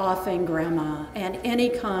about offing grandma, and any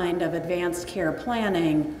kind of advanced care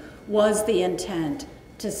planning was the intent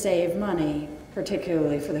to save money,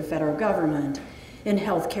 particularly for the federal government, in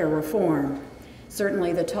healthcare reform.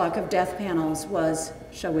 Certainly the talk of death panels was,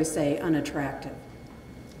 shall we say, unattractive.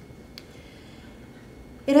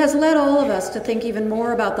 It has led all of us to think even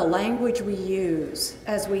more about the language we use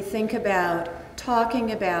as we think about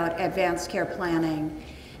talking about advanced care planning,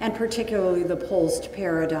 and particularly the POLST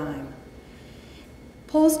paradigm.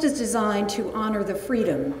 POLST is designed to honor the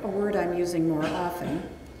freedom, a word I'm using more often,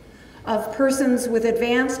 of persons with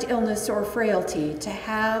advanced illness or frailty to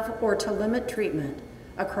have or to limit treatment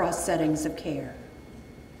across settings of care.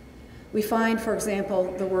 We find, for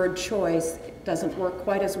example, the word choice doesn't work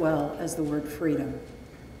quite as well as the word freedom.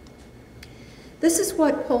 This is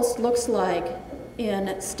what POLST looks like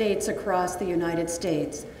in states across the United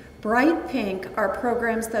States. Bright pink are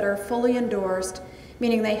programs that are fully endorsed,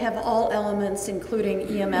 meaning they have all elements, including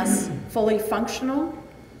EMS, fully functional,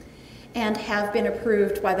 and have been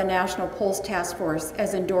approved by the National POLST Task Force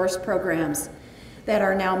as endorsed programs that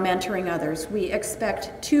are now mentoring others. We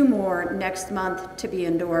expect 2 more next month to be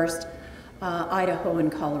endorsed, Idaho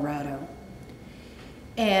and Colorado.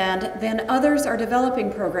 And then others are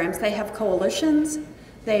developing programs. They have coalitions,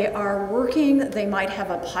 they are working, they might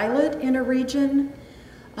have a pilot in a region,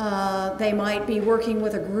 they might be working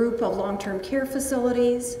with a group of long-term care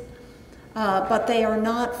facilities, but they are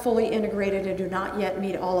not fully integrated and do not yet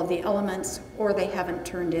meet all of the elements, or they haven't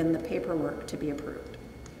turned in the paperwork to be approved.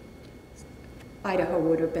 Idaho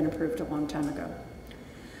would have been approved a long time ago.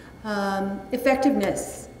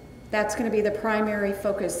 Effectiveness, that's going to be the primary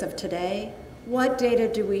focus of today. What data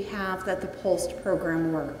do we have that the POLST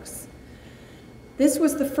program works? This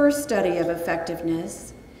was the first study of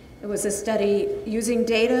effectiveness. It was a study using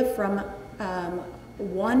data from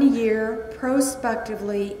 1 year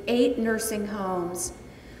prospectively 8 nursing homes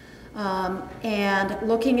and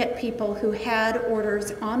looking at people who had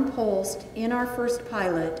orders on POLST in our first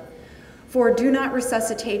pilot for do not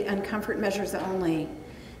resuscitate and comfort measures only,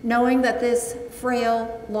 knowing that this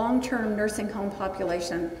frail long-term nursing home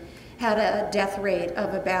population had a death rate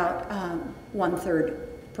of about 1/3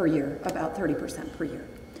 per year, about 30% per year,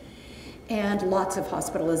 and lots of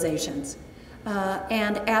hospitalizations.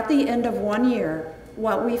 And at the end of 1 year,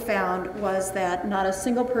 what we found was that not a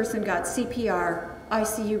single person got CPR,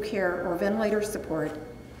 ICU care, or ventilator support.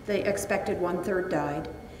 The expected 1/3 died.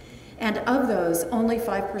 And of those, only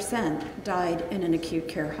 5% died in an acute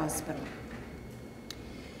care hospital.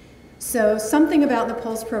 So something about the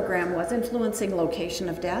POLST program was influencing location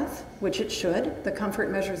of death, which it should. The comfort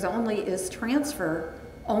measures only is transfer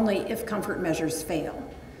only if comfort measures fail.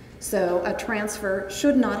 So a transfer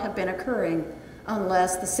should not have been occurring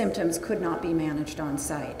unless the symptoms could not be managed on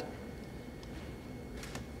site.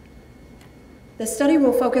 The study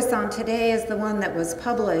we'll focus on today is the one that was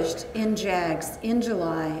published in JAGS in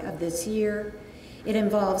July of this year. It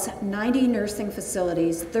involves 90 nursing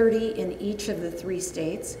facilities, 30 in each of the 3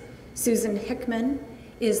 states. Susan Hickman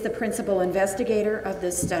is the principal investigator of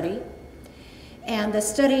this study. And the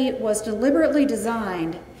study was deliberately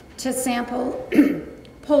designed to sample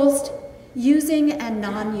POLST using and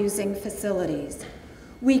non-using facilities.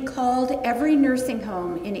 We called every nursing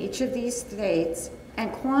home in each of these states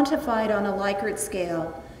and quantified on a Likert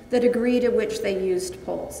scale the degree to which they used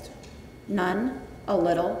POLST. None, a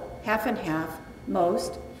little, half and half,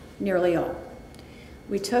 most, nearly all.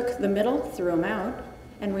 We took the middle, threw them out,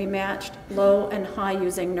 and we matched low and high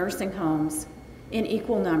using nursing homes in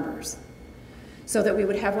equal numbers, so that we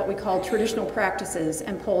would have what we call traditional practices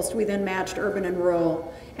and pulsed. We then matched urban and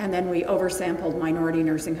rural, and then we oversampled minority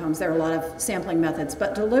nursing homes. There are a lot of sampling methods,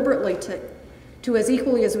 but deliberately to as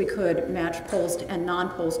equally as we could match pulsed and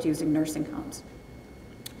non-pulsed using nursing homes.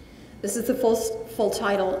 This is the full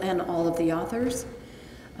title and all of the authors.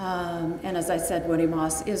 And as I said, Woody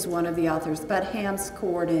Moss is one of the authors, but Hams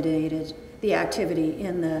coordinated the activity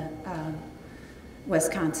in the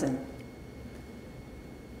Wisconsin.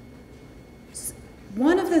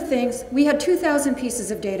 One of the things, we had 2,000 pieces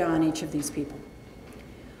of data on each of these people.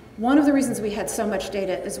 One of the reasons we had so much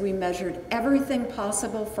data is we measured everything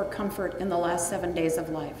possible for comfort in the last 7 days of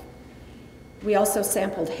life. We also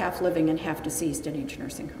sampled half living and half deceased in each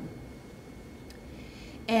nursing home.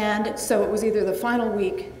 And so it was either the final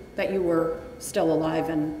week that you were still alive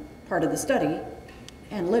and part of the study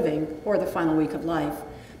and living, or the final week of life.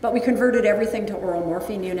 But we converted everything to oral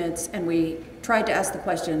morphine units, and we tried to ask the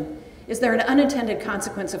question, is there an unintended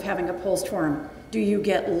consequence of having a pulsed form? Do you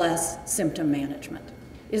get less symptom management?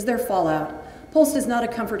 Is there fallout? Pulsed is not a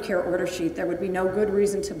comfort care order sheet. There would be no good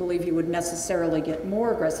reason to believe you would necessarily get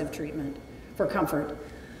more aggressive treatment for comfort.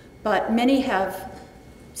 But many have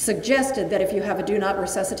suggested that if you have a do not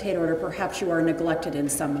resuscitate order, perhaps you are neglected in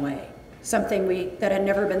some way, something that had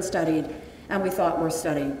never been studied and we thought were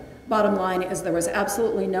studied. Bottom line is there was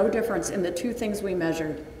absolutely no difference in the two things we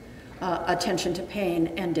measured, attention to pain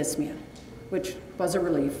and dyspnea, which was a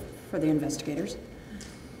relief for the investigators.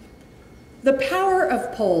 The power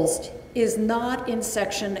of pulsed is not in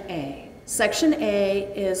Section A. Section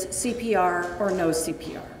A is CPR or no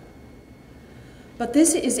CPR. But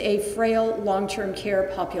this is a frail long-term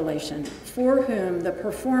care population for whom the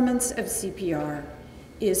performance of CPR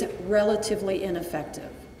is relatively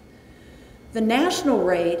ineffective. The national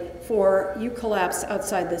rate for you collapse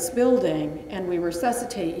outside this building and we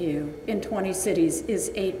resuscitate you in 20 cities is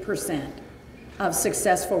 8% of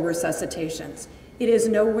successful resuscitations. It is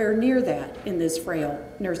nowhere near that in this frail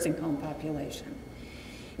nursing home population.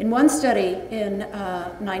 In one study in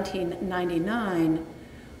 1999,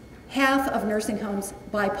 half of nursing homes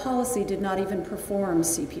by policy did not even perform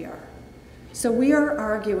CPR. So we are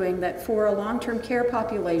arguing that for a long-term care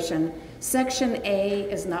population, Section A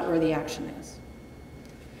is not where the action is.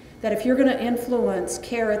 That if you're going to influence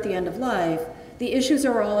care at the end of life, the issues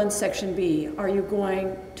are all in Section B. Are you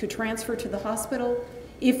going to transfer to the hospital?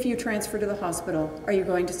 If you transfer to the hospital, are you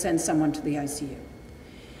going to send someone to the ICU?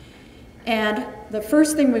 And the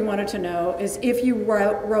first thing we wanted to know is if you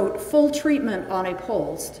wrote full treatment on a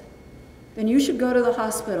pulsed, then you should go to the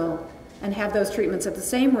hospital and have those treatments at the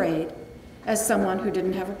same rate as someone who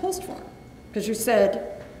didn't have a pulsed form, because you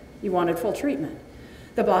said you wanted full treatment.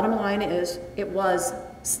 The bottom line is it was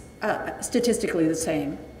statistically the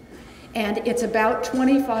same, and it's about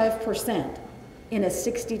 25% in a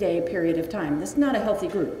 60-day period of time. This is not a healthy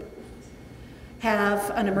group. Have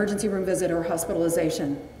an emergency room visit or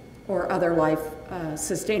hospitalization or other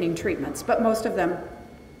life-sustaining treatments, but most of them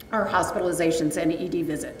are hospitalizations and ED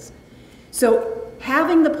visits. So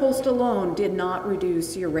having the pulsed alone did not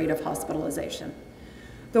reduce your rate of hospitalization.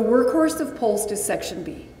 The workhorse of pulsed is Section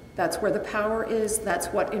B. That's where the power is. That's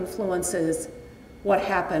what influences what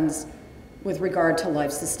happens with regard to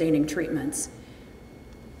life-sustaining treatments.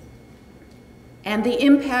 And the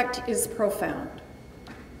impact is profound.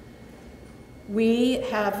 We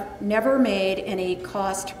have never made any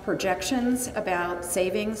cost projections about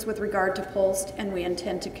savings with regard to pulsed, and we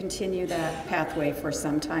intend to continue that pathway for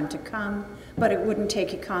some time to come, but it wouldn't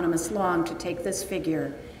take economists long to take this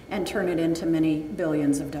figure and turn it into many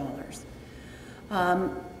billions of dollars.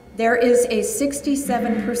 There is a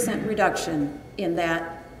 67% reduction in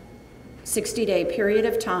that 60-day period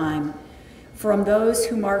of time from those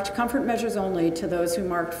who marked comfort measures only to those who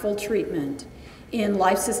marked full treatment in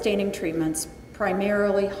life-sustaining treatments,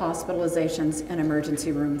 primarily hospitalizations and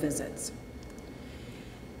emergency room visits.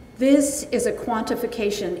 This is a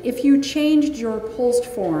quantification. If you changed your pulsed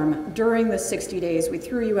form during the 60 days, we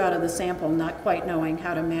threw you out of the sample not quite knowing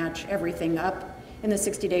how to match everything up in the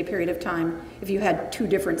 60-day period of time if you had two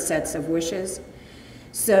different sets of wishes.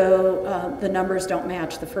 So the numbers don't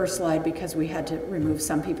match the first slide because we had to remove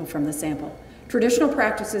some people from the sample. Traditional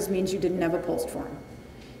practices means you didn't have a pulsed form.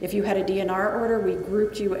 If you had a DNR order, we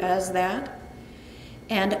grouped you as that.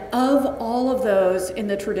 And of all of those in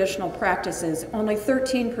the traditional practices, only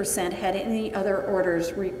 13% had any other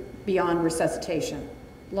orders beyond resuscitation,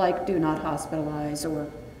 like do not hospitalize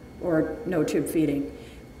or no tube feeding.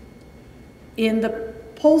 In the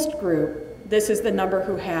pulsed group, this is the number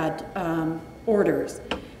who had orders.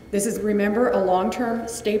 This is, remember, a long-term,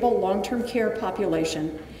 stable long-term care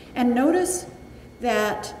population. And notice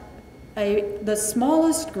that The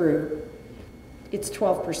smallest group, it's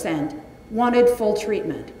 12%, wanted full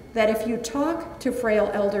treatment. That if you talk to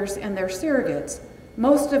frail elders and their surrogates,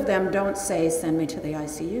 most of them don't say, send me to the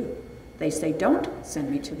ICU. They say, don't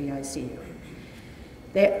send me to the ICU.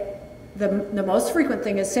 The most frequent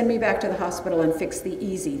thing is send me back to the hospital and fix the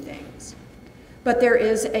easy things. But there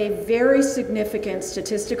is a very significant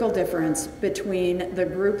statistical difference between the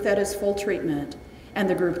group that is full treatment and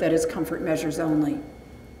the group that is comfort measures only.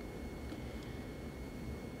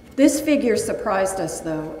 This figure surprised us,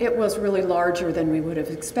 though. It was really larger than we would have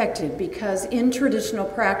expected, because in traditional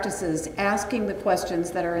practices, asking the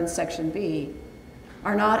questions that are in Section B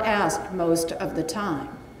are not asked most of the time.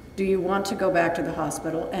 Do you want to go back to the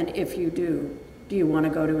hospital? And if you do you want to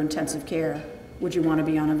go to intensive care? Would you want to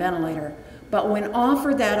be on a ventilator? But when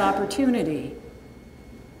offered that opportunity,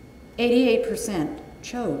 88%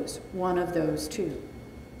 chose one of those two.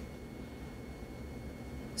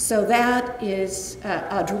 So that is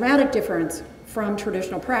a dramatic difference from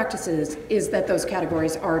traditional practices, is that those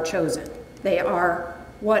categories are chosen. They are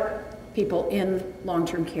what people in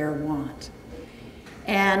long-term care want.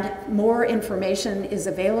 And more information is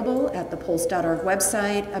available at the pulse.org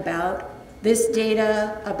website about this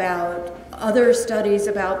data, about other studies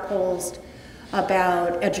about PULSed,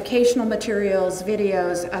 about educational materials,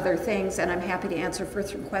 videos, other things, and I'm happy to answer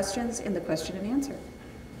further questions in the question and answer.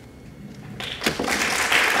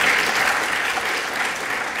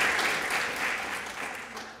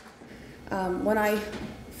 When I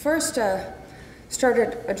first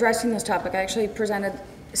started addressing this topic, I actually presented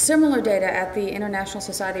similar data at the International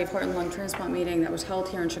Society of Heart and Lung Transplant meeting that was held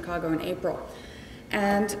here in Chicago in April.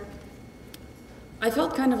 And I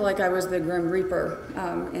felt kind of like I was the Grim Reaper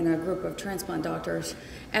in a group of transplant doctors.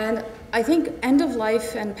 And I think end of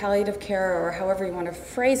life and palliative care, or however you want to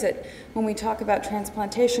phrase it, when we talk about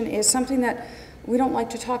transplantation, is something that we don't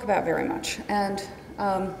like to talk about very much. And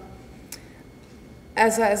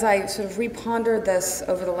as I sort of repondered this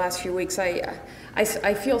over the last few weeks,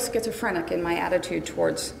 I feel schizophrenic in my attitude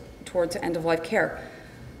towards end-of-life care.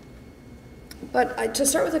 But to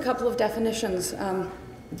start with a couple of definitions,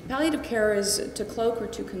 palliative care is to cloak or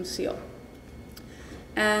to conceal.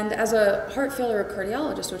 And as a heart failure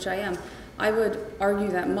cardiologist, which I am, I would argue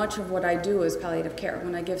that much of what I do is palliative care.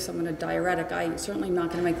 When I give someone a diuretic, I'm certainly not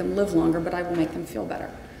going to make them live longer, but I will make them feel better.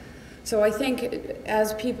 So I think,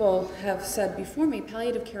 as people have said before me,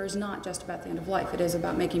 palliative care is not just about the end of life. It is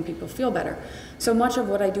about making people feel better. So much of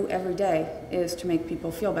what I do every day is to make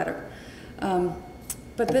people feel better.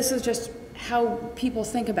 But this is just how people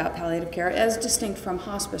think about palliative care, as distinct from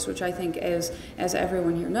hospice, which I think is, as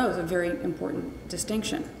everyone here knows, a very important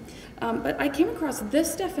distinction. But I came across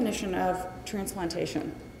this definition of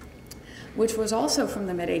transplantation, which was also from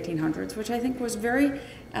the mid-1800s, which I think was a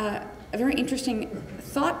very interesting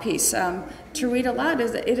thought piece to read aloud.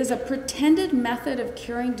 Is that it is a pretended method of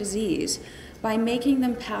curing disease by making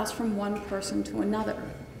them pass from one person to another.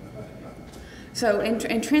 So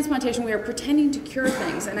in transplantation, we are pretending to cure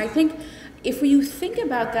things. And I think if you think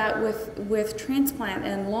about that with transplant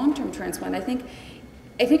and long-term transplant, I think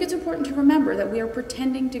it's important to remember that we are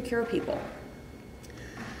pretending to cure people.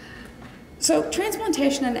 So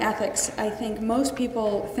transplantation and ethics, I think most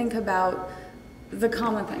people think about the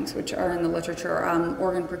common things which are in the literature: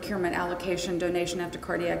 organ procurement, allocation, donation after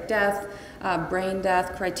cardiac death, brain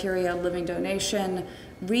death criteria, living donation,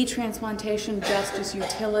 retransplantation, justice,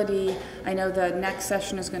 utility. I know the next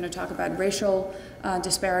session is going to talk about racial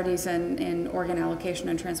disparities in organ allocation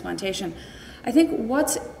and transplantation. I think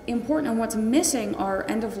what's important and what's missing are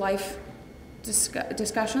end-of-life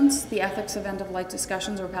discussions, the ethics of end-of-life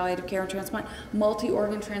discussions, or palliative care and transplant,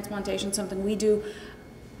 multi-organ transplantation, something we do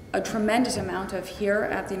a tremendous amount of here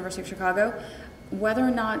at the University of Chicago. Whether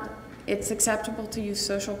or not it's acceptable to use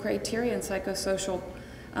social criteria and psychosocial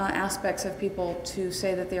aspects of people to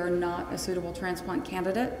say that they are not a suitable transplant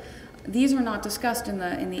candidate, these are not discussed in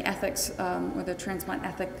the ethics or the transplant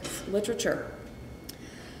ethics literature.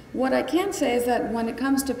 What I can say is that when it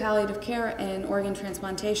comes to palliative care and organ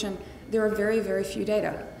transplantation, there are very, very few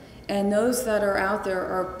data. And those that are out there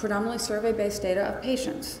are predominantly survey-based data of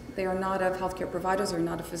patients. They are not of healthcare providers, they're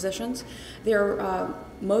not of physicians. They're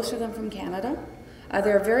most of them from Canada.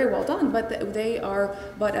 They're very well done, but they are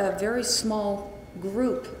but a very small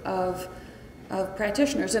group of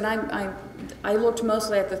practitioners. And I looked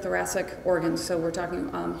mostly at the thoracic organs, so we're talking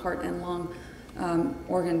heart and lung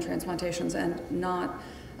organ transplantations, and not,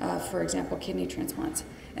 for example, kidney transplants.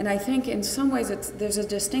 And I think in some ways there's a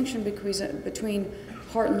distinction between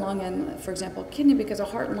heart and lung and, for example, kidney, because a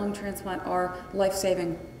heart and lung transplant are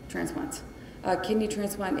life-saving transplants. Kidney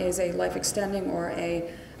transplant is a life-extending or a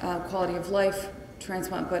quality of life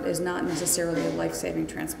transplant, but is not necessarily a life-saving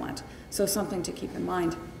transplant. So something to keep in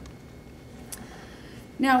mind.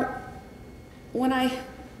 Now, when I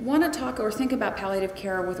want to talk or think about palliative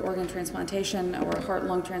care with organ transplantation or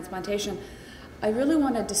heart-lung transplantation, I really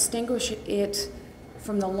want to distinguish it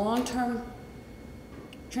from the long-term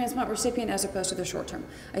transplant recipient as opposed to the short-term.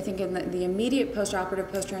 I think in the immediate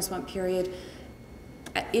post-operative, post-transplant period,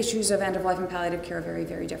 issues of end-of-life and palliative care are very,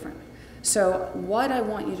 very different. So what I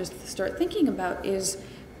want you to start thinking about is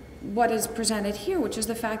what is presented here, which is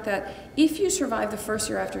the fact that if you survive the first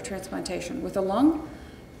year after transplantation with a lung,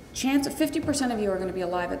 chance of 50% of you are going to be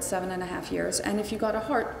alive at 7.5 years, and if you got a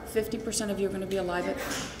heart, 50% of you are going to be alive at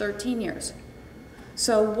 13 years.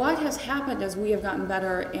 So what has happened as we have gotten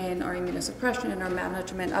better in our immunosuppression and our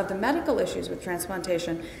management of the medical issues with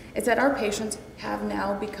transplantation is that our patients have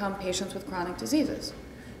now become patients with chronic diseases.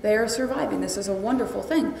 They are surviving. This is a wonderful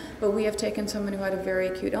thing, but we have taken someone who had a very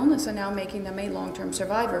acute illness and now making them a long-term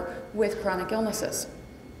survivor with chronic illnesses.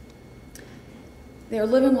 They are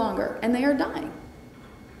living longer and they are dying.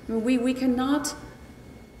 We cannot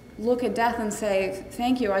look at death and say,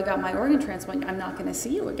 thank you, I got my organ transplant, I'm not going to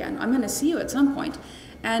see you again. I'm going to see you at some point.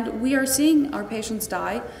 And we are seeing our patients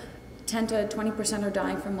die. 10 to 20% are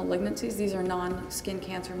dying from malignancies. These are non-skin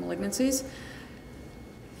cancer malignancies.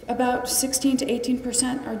 About 16 to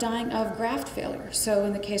 18% are dying of graft failure. So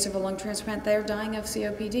in the case of a lung transplant, they're dying of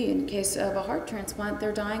COPD. In the case of a heart transplant,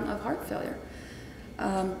 they're dying of heart failure.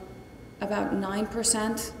 About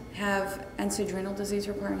 9% have end-stage renal disease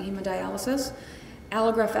requiring hemodialysis.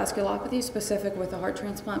 Allograft vasculopathy, specific with the heart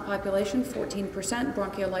transplant population, 14%.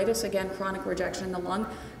 Bronchiolitis, again, chronic rejection in the lung,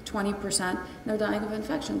 20%. And they're dying of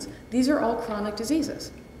infections. These are all chronic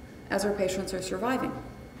diseases as our patients are surviving.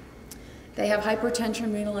 They have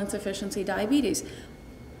hypertension, renal insufficiency, diabetes.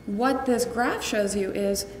 What this graph shows you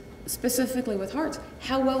is, specifically with hearts,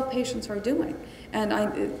 how well patients are doing. And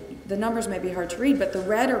the numbers may be hard to read, but the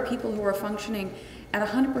red are people who are functioning at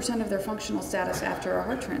 100% of their functional status after a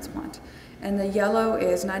heart transplant. And the yellow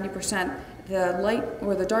is 90%. The light,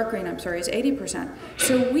 or the dark green, I'm sorry, is 80%.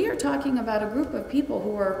 So we are talking about a group of people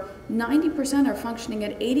who are 90% are functioning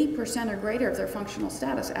at 80% or greater of their functional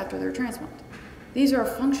status after their transplant. These are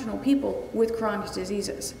functional people with chronic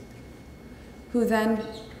diseases who then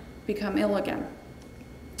become ill again.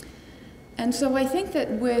 And so I think that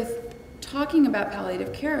with talking about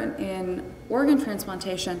palliative care in organ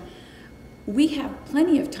transplantation, we have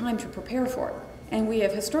plenty of time to prepare for it. And we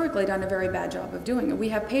have historically done a very bad job of doing it. We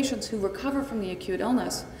have patients who recover from the acute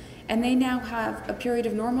illness, and they now have a period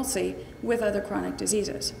of normalcy with other chronic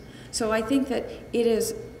diseases. So I think that it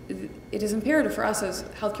is imperative for us as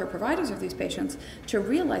healthcare providers of these patients to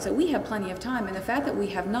realize that we have plenty of time, and the fact that we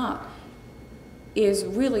have not is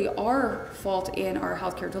really our fault in our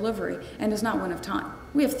healthcare delivery and is not one of time.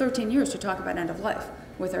 We have 13 years to talk about end of life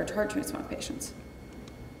with our heart transplant patients.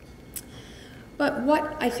 But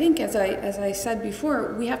what I think, as I said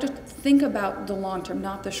before, we have to think about the long term,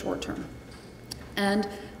 not the short term, and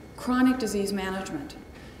chronic disease management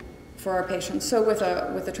for our patients. So with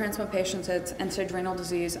the transplant patients, it's end-stage renal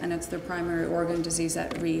disease, and it's their primary organ disease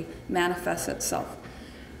that manifests itself.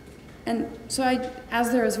 And so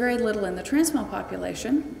as there is very little in the transplant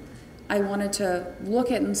population, I wanted to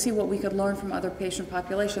look at and see what we could learn from other patient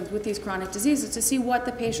populations with these chronic diseases to see what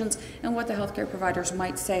the patients and what the healthcare providers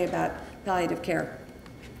might say about palliative care.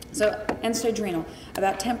 So end-stage renal,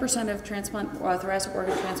 about 10% of thoracic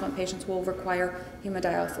organ transplant patients will require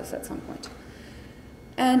hemodialysis at some point.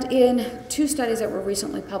 And in 2 studies that were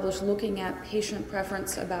recently published looking at patient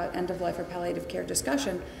preference about end-of-life or palliative care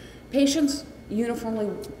discussion, patients uniformly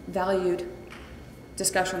valued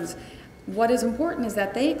discussions. What is important is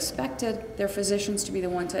that they expected their physicians to be the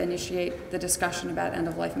one to initiate the discussion about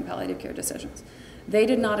end-of-life and palliative care decisions. They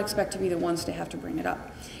did not expect to be the ones to have to bring it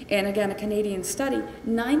up. And again, a Canadian study,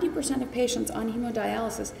 90% of patients on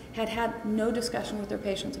hemodialysis had no discussion with their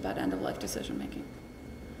patients about end-of-life decision-making,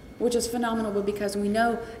 which is phenomenal because we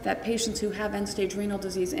know that patients who have end-stage renal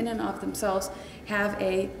disease in and of themselves have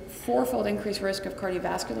a 4-fold increased risk of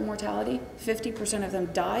cardiovascular mortality. 50% of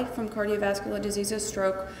them die from cardiovascular diseases,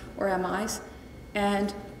 stroke, or MIs,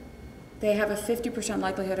 and they have a 50%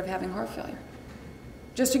 likelihood of having heart failure.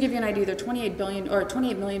 Just to give you an idea, there are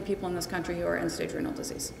 28 million people in this country who are end-stage renal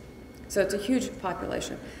disease. So it's a huge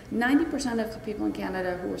population. 90% of the people in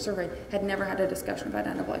Canada who were surveyed had never had a discussion about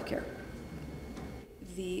end-of-life care.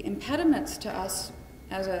 The impediments to us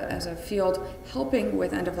as a field helping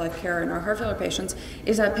with end-of-life care in our heart failure patients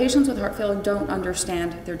is that patients with heart failure don't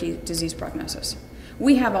understand their disease prognosis.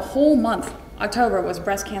 We have a whole month. October was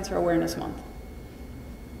Breast Cancer Awareness Month.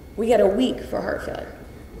 We get a week for heart failure.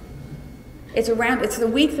 It's the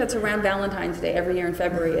week that's around Valentine's Day every year in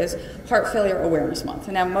February is Heart Failure Awareness Month.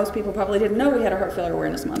 And now most people probably didn't know we had a Heart Failure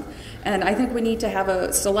Awareness Month. And I think we need to have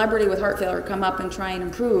a celebrity with heart failure come up and try and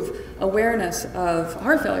improve awareness of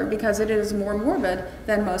heart failure, because it is more morbid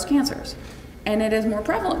than most cancers. And it is more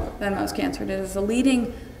prevalent than most cancer. It is the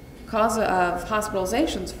leading cause of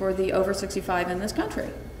hospitalizations for the over 65 in this country.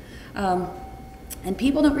 And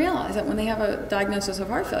people don't realize that when they have a diagnosis of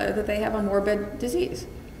heart failure that they have a morbid disease.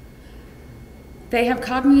 They have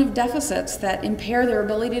cognitive deficits that impair their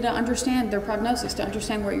ability to understand their prognosis, to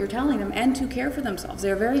understand what you're telling them, and to care for themselves.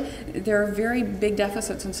 There are very big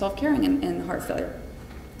deficits in self-caring in heart failure.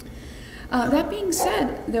 That being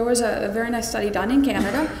said, there was a very nice study done in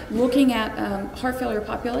Canada looking at heart failure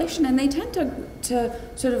population, and they tend to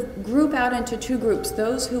sort of group out into two groups: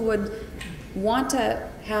 those who would want to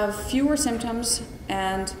have fewer symptoms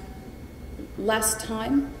and less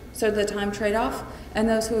time, so the time trade-off, and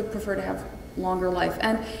those who would prefer to have longer life.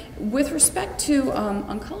 And with respect to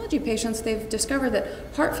oncology patients, they've discovered that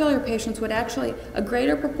heart failure patients would actually, a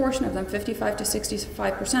greater proportion of them, 55 to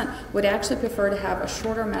 65%, would actually prefer to have a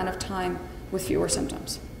shorter amount of time with fewer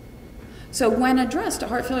symptoms. So when addressed,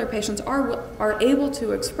 heart failure patients are able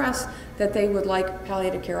to express that they would like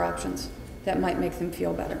palliative care options that might make them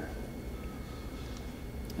feel better.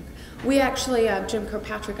 We actually, Jim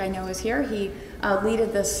Kirkpatrick, I know, is here. He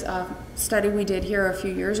leaded this study we did here a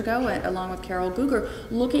few years ago, along with Carol Guger,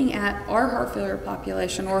 looking at our heart failure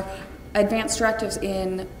population, or advanced directives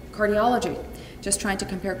in cardiology, just trying to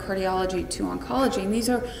compare cardiology to oncology. And these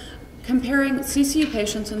are comparing CCU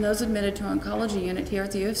patients and those admitted to oncology unit here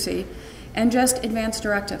at the U of C, and just advanced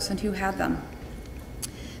directives and who had them.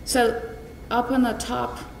 So up on the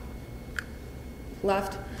top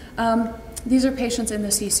left, these are patients in the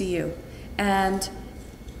CCU, and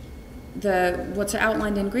what's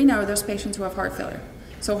outlined in green are those patients who have heart failure.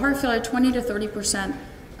 So heart failure, 20 to 30%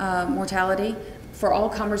 mortality for all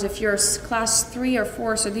comers. If you're class 3 or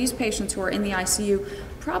 4, so these patients who are in the ICU,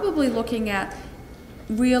 probably looking at,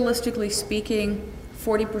 realistically speaking,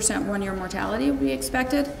 40% one-year mortality would be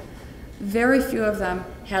expected. Very few of them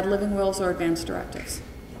had living wills or advanced directives.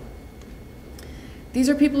 These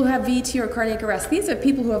are people who have VT or cardiac arrest. These are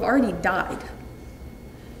people who have already died,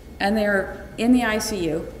 and they're in the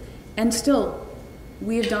ICU, and still,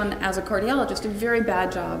 we have done, as a cardiologist, a very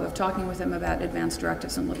bad job of talking with them about advanced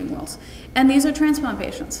directives and living wills. And these are transplant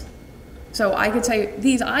patients. So I could say,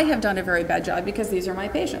 I have done a very bad job because these are my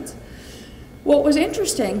patients. What was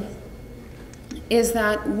interesting is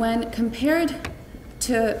that when compared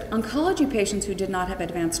to oncology patients who did not have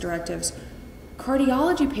advanced directives,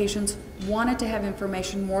 cardiology patients wanted to have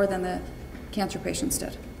information more than the cancer patients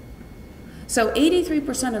did. So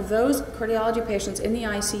 83% of those cardiology patients in the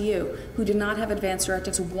ICU who did not have advanced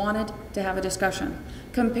directives wanted to have a discussion,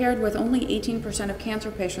 compared with only 18% of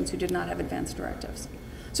cancer patients who did not have advanced directives.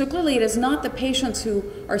 So clearly it is not the patients who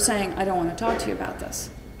are saying, I don't want to talk to you about this.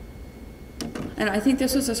 And I think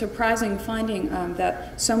this was a surprising finding,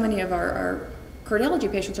 that so many of our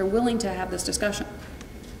cardiology patients are willing to have this discussion.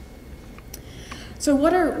 So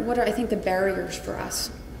what are I think the barriers for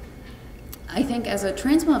us? I think as a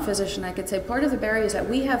transplant physician, I could say part of the barrier is that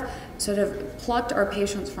we have sort of plucked our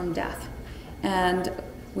patients from death. And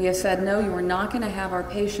we have said, no, you are not going to have our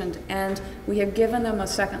patient, and we have given them a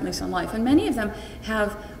second lease on life. And many of them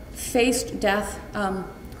have faced death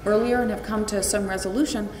earlier and have come to some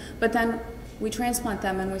resolution, but then we transplant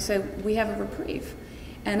them and we say, we have a reprieve.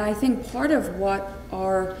 And I think part of what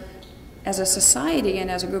as a society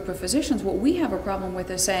and as a group of physicians, what we have a problem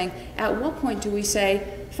with is saying, at what point do we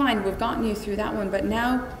say, fine, we've gotten you through that one, but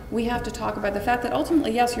now we have to talk about the fact that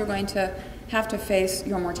ultimately, yes, you're going to have to face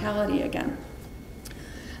your mortality again.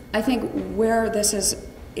 I think where this is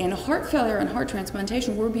in heart failure and heart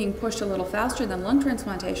transplantation, we're being pushed a little faster than lung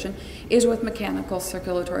transplantation, is with mechanical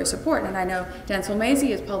circulatory support. And I know Dan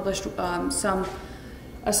Sulmasy has published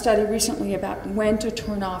a study recently about when to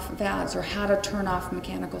turn off valves, or how to turn off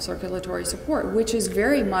mechanical circulatory support, which is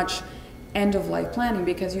very much end-of-life planning,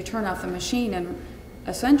 because you turn off the machine and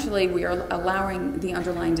essentially we are allowing the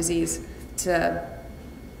underlying disease to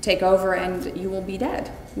take over, and you will be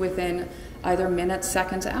dead within either minutes,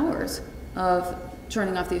 seconds, hours of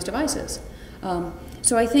turning off these devices.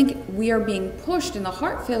 So I think we are being pushed in the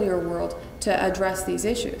heart failure world to address these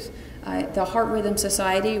issues. The Heart Rhythm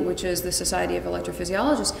Society, which is the Society of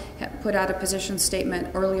Electrophysiologists, put out a position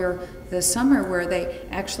statement earlier this summer where they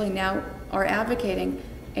actually now are advocating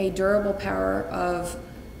a durable power of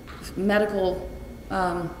medical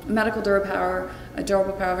durable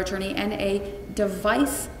power of attorney, and a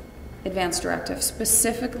device advanced directive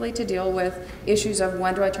specifically to deal with issues of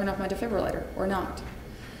when do I turn off my defibrillator or not.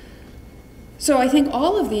 So I think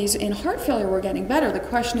all of these, in heart failure, we're getting better. The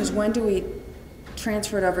question is, when do we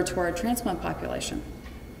transfer it over to our transplant population?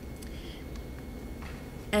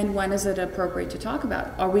 And when is it appropriate to talk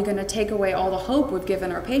about? Are we going to take away all the hope we've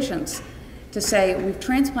given our patients to say, we've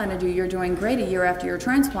transplanted you, you're doing great a year after your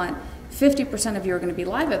transplant, 50% of you are going to be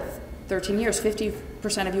alive at 13 years,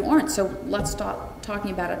 50% of you aren't, so let's stop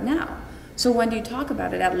talking about it now. So when do you talk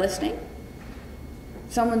about it? At listing?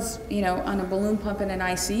 Someone's, on a balloon pump in an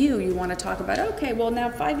ICU, you want to talk about, okay, well now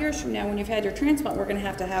 5 years from now when you've had your transplant, we're going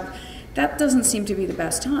to have, that doesn't seem to be the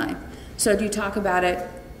best time. So do you talk about it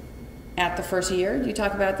at the first year? Do you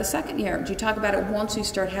talk about it the second year? Do you talk about it once you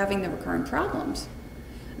start having the recurrent problems?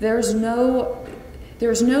 There's no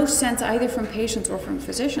sense either from patients or from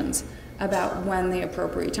physicians about when the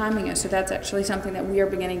appropriate timing is. So that's actually something that we are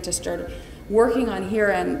beginning to start working on here,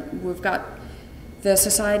 and we've got the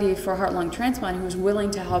Society for Heart-Lung Transplant who's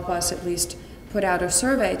willing to help us at least put out a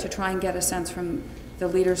survey to try and get a sense from the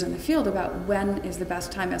leaders in the field about when is the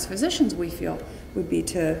best time as physicians we feel would be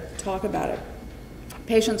to talk about it.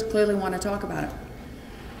 Patients clearly want to talk about it.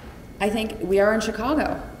 I think we are in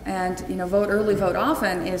Chicago, and vote early, vote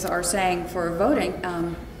often is our saying for voting.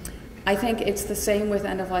 I think it's the same with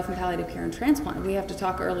end-of-life and palliative care and transplant. We have to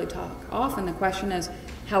talk early, talk often. The question is,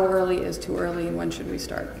 how early is too early, and when should we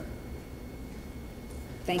start?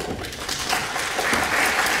 Thank you.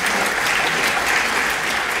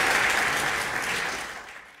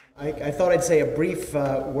 I thought I'd say a brief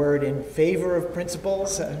word in favor of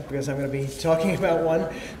principles, because I'm going to be talking about one.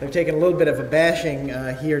 I've taken a little bit of a bashing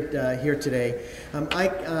here today.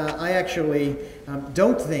 I actually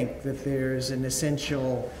don't think that there's an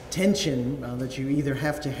essential tension that you either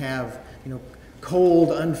have to have,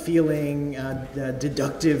 cold, unfeeling,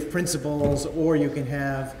 deductive principles, or you can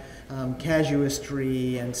have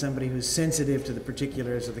casuistry and somebody who's sensitive to the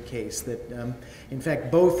particulars of the case. That, in fact,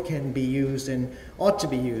 both can be used and ought to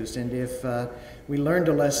be used. And if we learned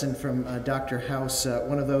a lesson from Dr. House,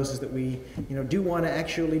 one of those is that we, do want to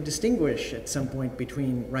actually distinguish at some point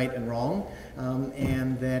between right and wrong,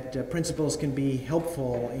 and that principles can be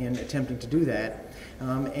helpful in attempting to do that.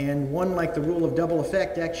 And one like the rule of double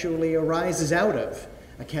effect actually arises out of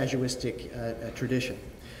a casuistic tradition.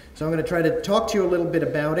 So I'm going to try to talk to you a little bit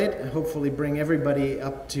about it, and hopefully bring everybody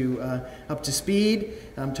up to speed,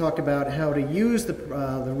 talk about how to use the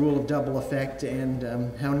rule of double effect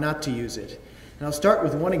and how not to use it. And I'll start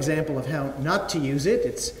with one example of how not to use it.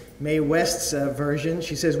 It's Mae West's version.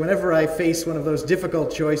 She says, whenever I face one of those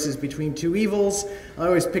difficult choices between two evils, I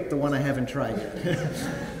always pick the one I haven't tried yet.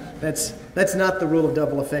 That's not the rule of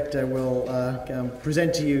double effect I will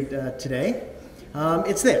present to you today.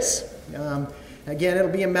 It's this. Again, it'll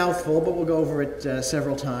be a mouthful, but we'll go over it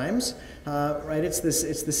several times. Right? It's the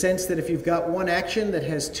sense that if you've got one action that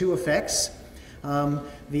has two effects,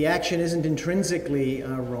 the action isn't intrinsically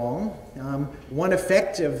wrong. One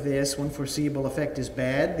effect of this, one foreseeable effect, is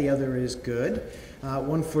bad, the other is good.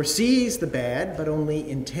 One foresees the bad, but only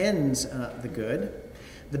intends the good.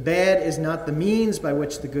 The bad is not the means by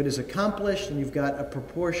which the good is accomplished, and you've got a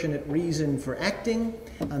proportionate reason for acting,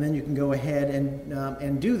 and then you can go ahead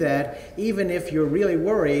and do that, even if you're really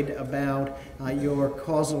worried about your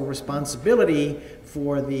causal responsibility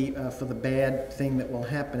for the bad thing that will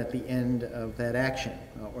happen at the end of that action,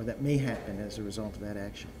 or that may happen as a result of that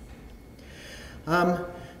action.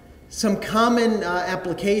 Some common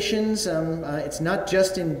applications, it's not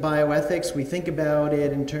just in bioethics. We think about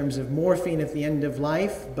it in terms of morphine at the end of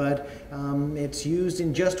life, but it's used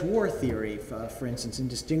in just war theory, for instance, in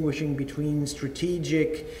distinguishing between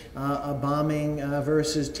strategic bombing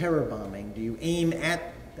versus terror bombing. Do you aim at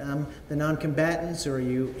the non-combatants, or are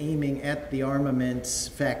you aiming at the armaments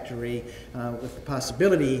factory with the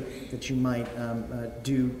possibility that you might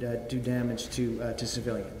do damage to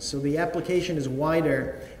civilians? So the application is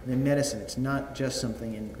wider than medicine. It's not just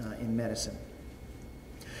something in medicine.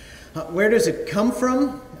 Where does it come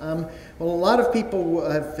from? Well, a lot of people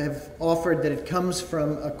have offered that it comes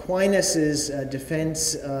from Aquinas'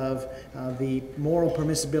 defense of the moral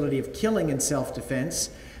permissibility of killing in self-defense.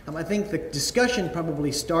 I think the discussion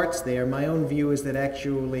probably starts there. My own view is that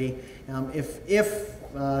actually, if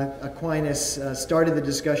Aquinas started the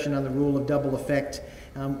discussion on the rule of double effect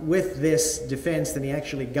with this defense, then he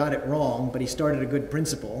actually got it wrong, but he started a good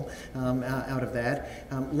principle out of that.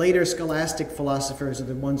 Later scholastic philosophers are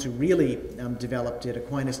the ones who really developed it.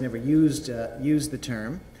 Aquinas never used the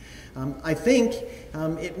term. I think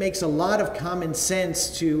it makes a lot of common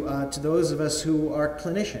sense to those of us who are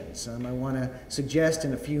clinicians. I want to suggest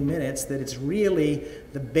in a few minutes that it's really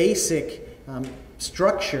the basic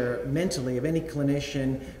structure mentally of any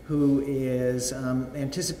clinician who is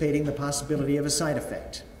anticipating the possibility of a side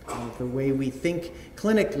effect. The way we think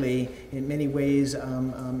clinically, in many ways,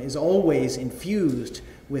 is always infused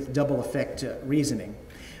with double effect reasoning.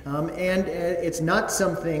 And it's not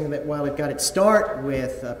something that, while it got its start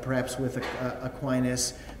with, perhaps with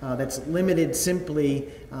Aquinas, that's limited simply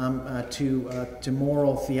to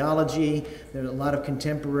moral theology. There are a lot of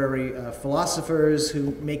contemporary philosophers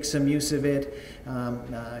who make some use of it.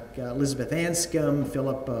 Elizabeth Anscombe,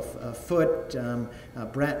 Philip Foote,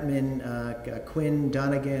 Bratman, Quinn,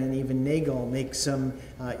 Donegan, and even Nagel make some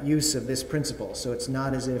use of this principle. So it's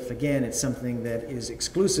not as if, again, it's something that is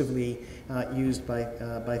exclusively used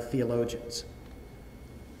by theologians.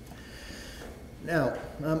 Now,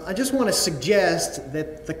 I just want to suggest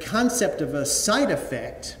that the concept of a side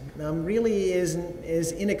effect really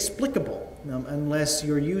is inexplicable unless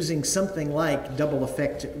you're using something like double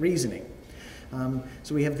effect reasoning.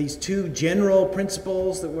 So we have these two general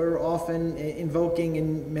principles that we're often invoking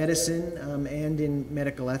in medicine and in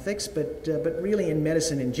medical ethics, but really in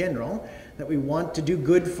medicine in general, that we want to do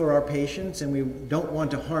good for our patients and we don't want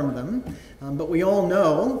to harm them. But we all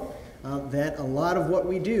know that a lot of what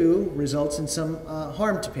we do results in some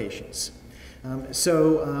harm to patients.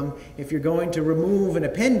 So if you're going to remove an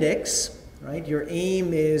appendix, right, your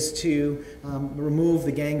aim is to remove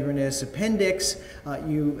the gangrenous appendix.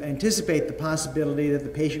 You anticipate the possibility that the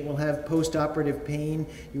patient will have post-operative pain.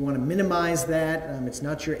 You want to minimize that. It's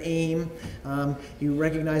not your aim. You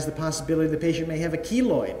recognize the possibility the patient may have a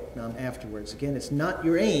keloid afterwards. Again, it's not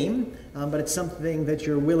your aim, but it's something that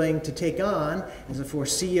you're willing to take on as a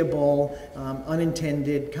foreseeable,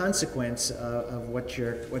 unintended consequence of what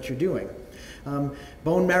you're doing.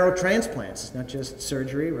 Bone marrow transplants, it's not just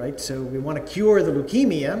surgery, right? So we want to cure the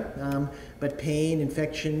leukemia, but pain,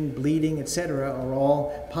 infection, bleeding, etc. are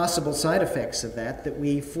all possible side effects of that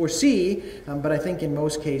we foresee, but I think in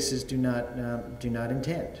most cases do not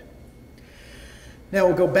intend. Now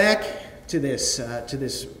we'll go back to this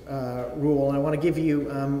rule, and I want to give you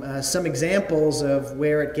some examples of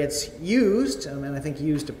where it gets used, and I think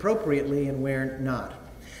used appropriately, and where not.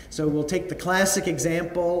 So we'll take the classic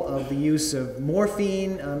example of the use of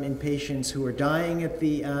morphine in patients who are dying at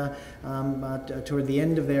toward the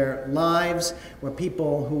end of their lives, where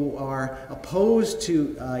people who are opposed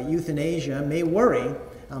to euthanasia may worry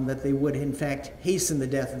that they would in fact hasten the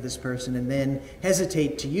death of this person and then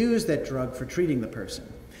hesitate to use that drug for treating the person.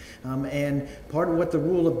 And part of what the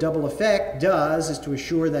rule of double effect does is to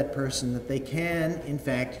assure that person that they can, in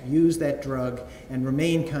fact, use that drug and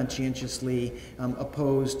remain conscientiously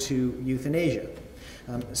opposed to euthanasia.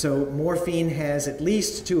 So morphine has at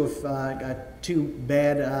least two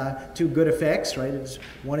good effects, right?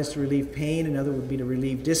 One is to relieve pain, another would be to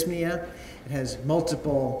relieve dyspnea. It has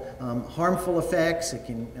multiple harmful effects. It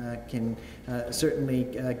can certainly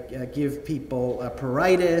give people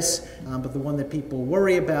pruritus, but the one that people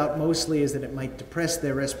worry about mostly is that it might depress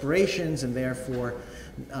their respirations and therefore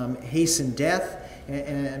hasten death.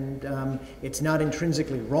 And it's not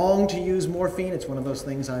intrinsically wrong to use morphine. It's one of those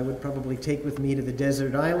things I would probably take with me to the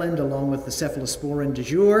desert island along with the cephalosporin du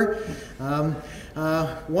jour.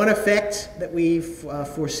 One effect that we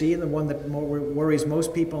foresee, and the one that worries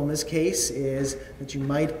most people in this case, is that you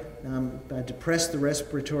might depress the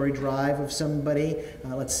respiratory drive of somebody.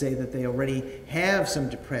 Let's say that they already have some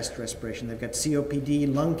depressed respiration. They've got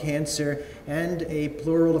COPD, lung cancer, and a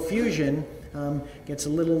pleural effusion. Gets a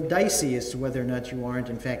little dicey as to whether or not you aren't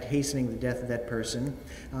in fact hastening the death of that person.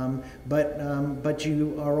 But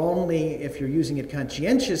you are only, if you're using it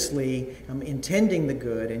conscientiously, intending the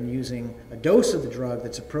good and using a dose of the drug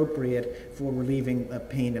that's appropriate for relieving the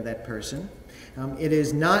pain of that person. It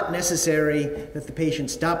is not necessary that the patient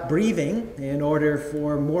stop breathing in order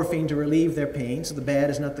for morphine to relieve their pain, so the bad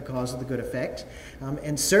is not the cause of the good effect.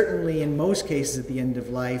 And certainly in most cases at the end of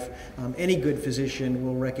life, any good physician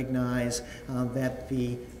will recognize that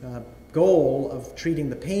the goal of treating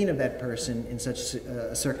the pain of that person in such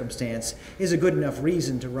a circumstance is a good enough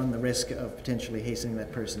reason to run the risk of potentially hastening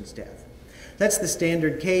that person's death. That's the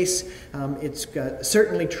standard case. It's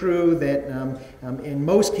certainly true that in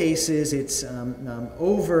most cases it's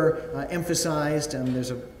overemphasized.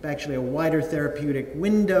 There's actually a wider therapeutic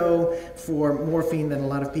window for morphine than a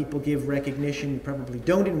lot of people give recognition. You probably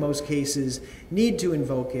don't in most cases need to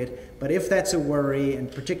invoke it, but if that's a worry,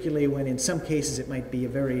 and particularly when in some cases it might be a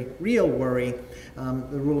very real worry,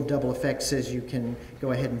 the rule of double effect says you can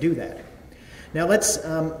go ahead and do that. Now let's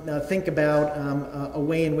think about a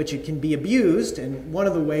way in which it can be abused, and one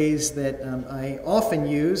of the ways that I often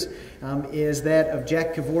use is that of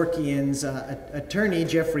Jack Kevorkian's attorney,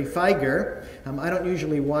 Jeffrey Feiger. I don't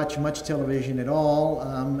usually watch much television at all.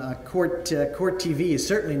 Court TV is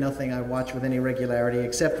certainly nothing I watch with any regularity,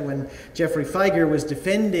 except when Jeffrey Feiger was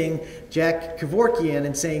defending Jack Kevorkian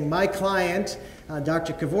and saying, my client,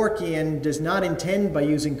 Dr. Kevorkian, does not intend by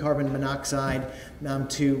using carbon monoxide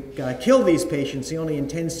to kill these patients. He only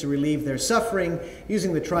intends to relieve their suffering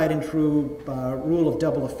using the tried and true rule of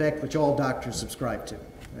double effect, which all doctors subscribe to.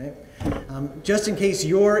 Right? Just in case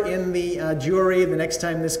you're in the jury the next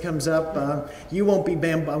time this comes up, you won't be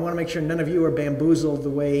I want to make sure none of you are bamboozled the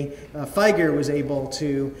way Feiger was able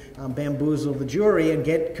to bamboozle the jury and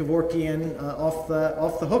get Kevorkian off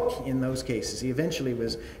the hook in those cases. He eventually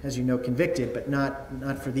was, as you know, convicted, but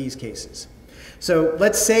not for these cases. So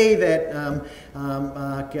let's say that,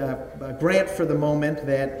 grant for the moment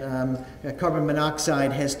that carbon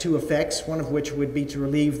monoxide has two effects, one of which would be to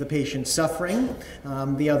relieve the patient's suffering.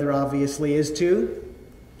 The other obviously is to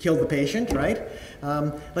kill the patient, right?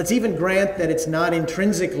 Let's even grant that it's not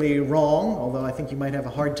intrinsically wrong, although I think you might have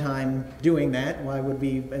a hard time doing that. Why would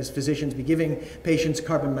we, as physicians, be giving patients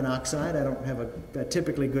carbon monoxide? I don't have a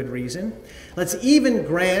typically good reason. Let's even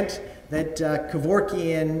grant that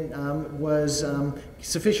Kevorkian was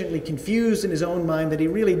sufficiently confused in his own mind that he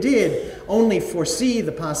really did only foresee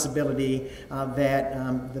the possibility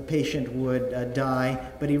that the patient would die,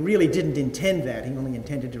 but he really didn't intend that. He only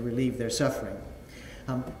intended to relieve their suffering.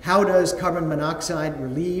 How does carbon monoxide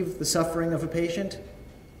relieve the suffering of a patient?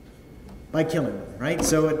 By killing them, right?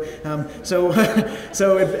 So,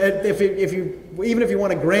 even if you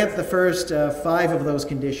want to grant the first 5 of those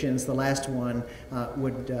conditions, the last one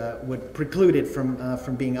would preclude it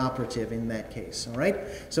from being operative in that case. All right.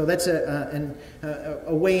 So that's a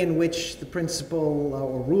way in which the principle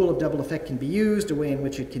or rule of double effect can be used, a way in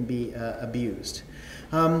which it can be abused.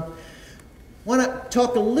 I want to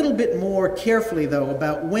talk a little bit more carefully, though,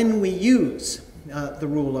 about when we use the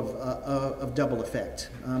rule of double effect.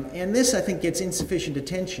 And this, I think, gets insufficient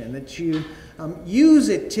attention, that you use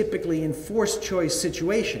it typically in forced choice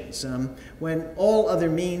situations when all other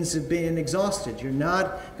means have been exhausted. You're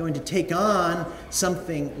not going to take on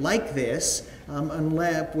something like this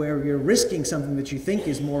unless where you're risking something that you think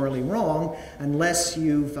is morally wrong, unless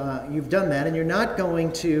you've done that, and you're not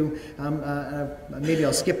going to. Maybe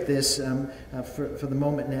I'll skip this for the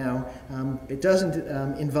moment now. It doesn't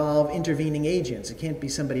involve intervening agents. It can't be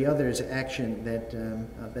somebody else's action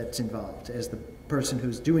that's involved as the person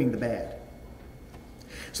who's doing the bad.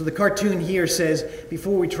 So the cartoon here says,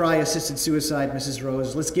 before we try assisted suicide, Mrs.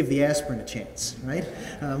 Rose, let's give the aspirin a chance, right?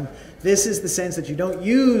 This is the sense that you don't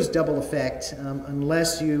use double effect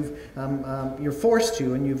unless you're forced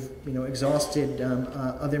to and you've exhausted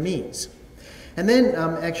other means. And then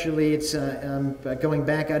actually it's going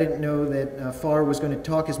back, I didn't know that Farr was going to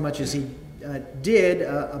talk as much as he did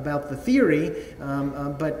about the theory,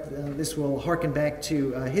 but this will harken back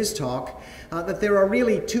to his talk, that there are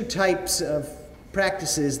really 2 types of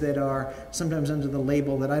practices that are sometimes under the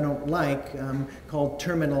label that I don't like, called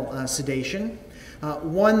terminal sedation.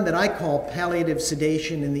 One that I call palliative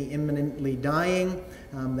sedation in the imminently dying.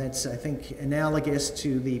 That's, I think, analogous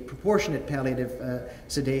to the proportionate palliative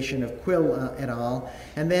sedation of Quill et al.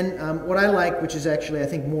 And then what I like, which is actually, I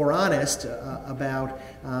think, more honest about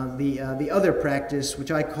the other practice,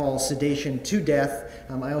 which I call sedation to death.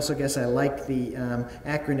 I also guess I like the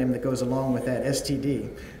acronym that goes along with that, STD.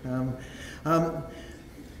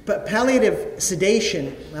 But palliative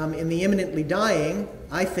sedation in the imminently dying,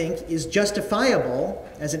 I think, is justifiable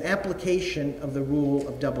as an application of the rule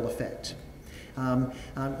of double effect.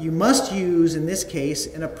 You must use, in this case,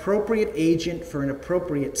 an appropriate agent for an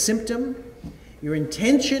appropriate symptom. Your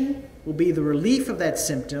intention will be the relief of that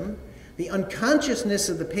symptom. The unconsciousness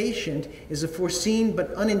of the patient is a foreseen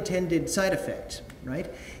but unintended side effect, right?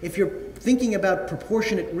 If you're thinking about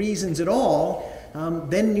proportionate reasons at all,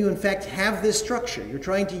 then you in fact have this structure. You're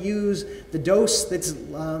trying to use the dose that's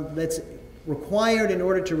required in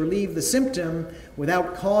order to relieve the symptom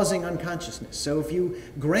without causing unconsciousness. So if you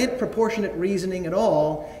grant proportionate reasoning at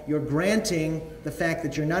all, you're granting the fact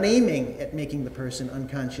that you're not aiming at making the person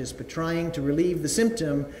unconscious, but trying to relieve the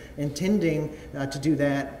symptom, intending to do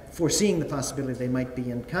that, foreseeing the possibility they might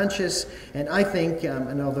be unconscious. And I think,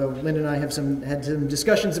 and although Lynn and I have had some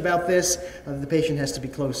discussions about this, the patient has to be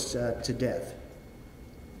close to death.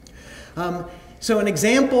 So an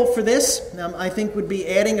example for this, I think, would be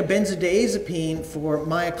adding a benzodiazepine for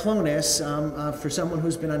myoclonus for someone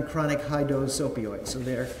who's been on chronic high-dose opioids. So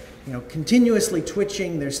they're continuously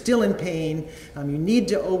twitching, they're still in pain. You need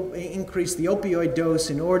to increase the opioid dose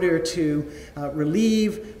in order to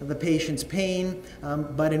relieve the patient's pain,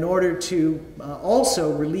 but in order to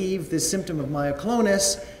also relieve this symptom of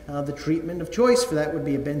myoclonus, the treatment of choice for that would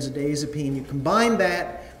be a benzodiazepine. You combine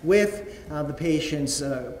that with the patient's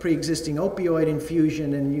pre-existing opioid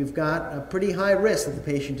infusion, and you've got a pretty high risk that the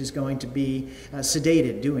patient is going to be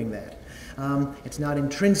sedated doing that. It's not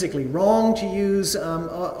intrinsically wrong to use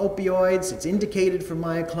opioids. It's indicated for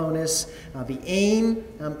myoclonus. The aim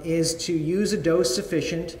is to use a dose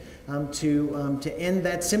sufficient to end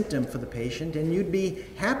that symptom for the patient, and you'd be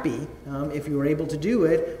happy if you were able to do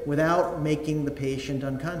it without making the patient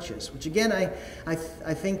unconscious, which again I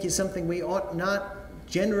think is something we ought not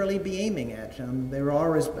generally be aiming at. There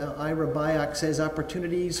are, as Ira Byock says,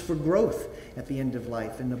 opportunities for growth at the end of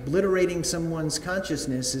life, and obliterating someone's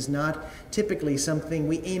consciousness is not typically something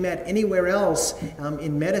we aim at anywhere else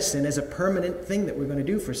in medicine as a permanent thing that we're going to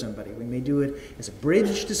do for somebody. We may do it as a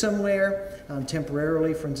bridge to somewhere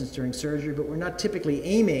temporarily, for instance during surgery, but we're not typically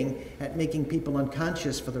aiming at making people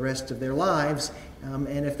unconscious for the rest of their lives,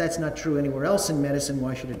 and if that's not true anywhere else in medicine,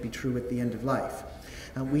 why should it be true at the end of life?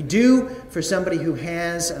 We do, for somebody who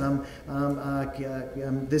has this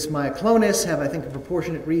myoclonus, have, I think, a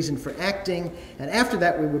proportionate reason for acting, and after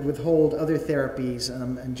that we would withhold other therapies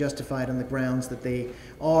and justify it on the grounds that they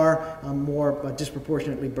are more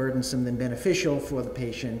disproportionately burdensome than beneficial for the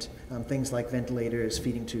patient, things like ventilators,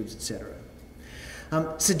 feeding tubes, etc.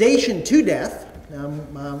 Sedation to death,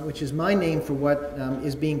 which is my name for what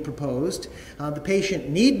is being proposed. The patient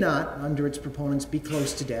need not, under its proponents, be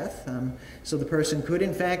close to death. So the person could,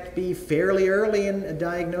 in fact, be fairly early in a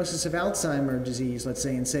diagnosis of Alzheimer's disease, let's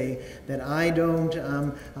say, and say that I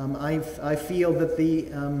feel that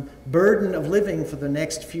the burden of living for the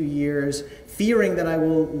next few years, fearing that I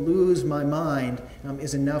will lose my mind,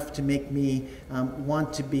 is enough to make me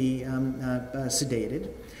want to be sedated.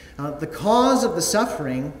 The cause of the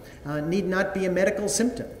suffering need not be a medical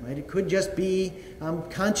symptom, right? It could just be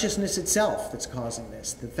consciousness itself that's causing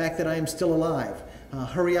this. The fact that I am still alive.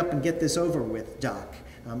 Hurry up and get this over with, doc.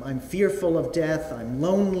 I'm fearful of death. I'm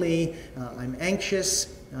lonely. I'm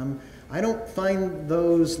anxious. I don't find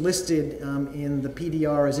those listed in the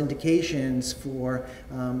PDR as indications for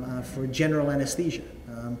general anesthesia.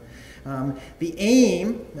 The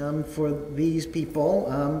aim for these people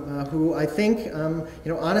who I think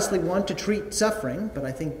honestly want to treat suffering, but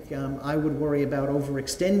I think I would worry about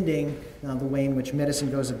overextending the way in which medicine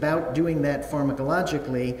goes about doing that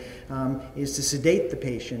pharmacologically, is to sedate the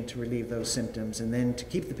patient to relieve those symptoms and then to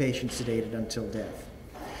keep the patient sedated until death.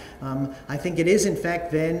 I think it is, in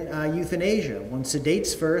fact, then euthanasia. One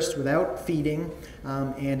sedates first without feeding,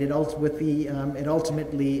 and it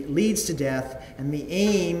ultimately leads to death, and the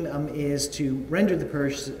aim is to render the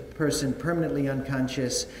person permanently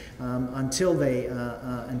unconscious until they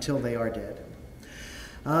are dead.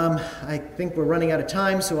 I think we're running out of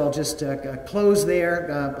time, so I'll just close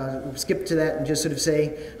there, skip to that and just sort of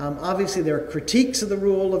say, obviously there are critiques of the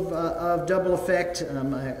rule of double effect.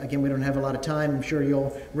 Again, we don't have a lot of time. I'm sure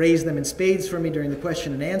you'll raise them in spades for me during the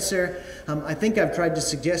question and answer. I think I've tried to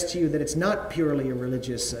suggest to you that it's not purely a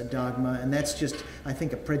religious dogma, and that's just, I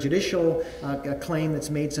think, a prejudicial claim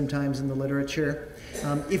that's made sometimes in the literature.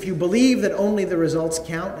 If you believe that only the results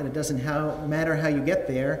count and it doesn't matter how you get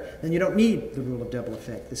there, then you don't need the rule of double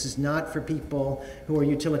effect. This is not for people who are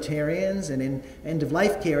utilitarians, and in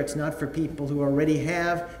end-of-life care, it's not for people who already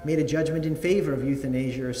have made a judgment in favor of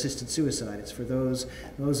euthanasia or assisted suicide. It's for those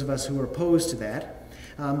of us who are opposed to that.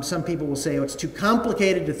 Some people will say, oh, it's too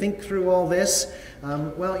complicated to think through all this.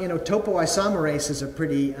 Well, topoisomerases are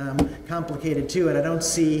pretty complicated too, and I don't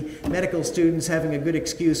see medical students having a good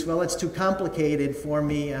excuse, well, it's too complicated for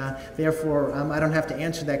me, therefore I don't have to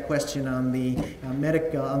answer that question on the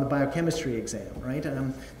on the biochemistry exam, right?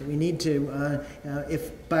 We need to,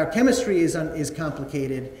 if biochemistry is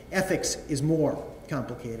complicated, ethics is more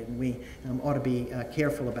complicated, and we ought to be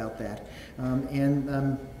careful about that.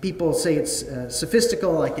 People say it's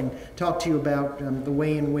sophistical. I can talk to you about the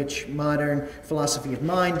way in which modern philosophy of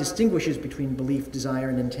mind distinguishes between belief, desire,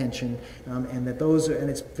 and intention, and that and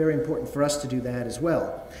it's very important for us to do that as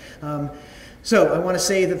well. So I want to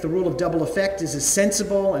say that the rule of double effect is a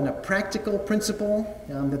sensible and a practical principle,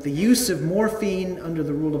 that the use of morphine under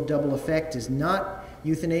the rule of double effect is not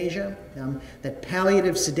euthanasia, that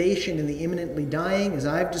palliative sedation in the imminently dying, as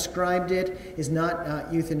I've described it, is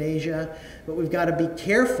not euthanasia, but we've got to be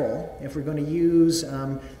careful if we're going to use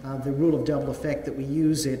the rule of double effect that we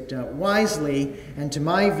use it wisely, and to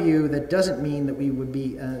my view that doesn't mean that we would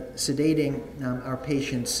be sedating our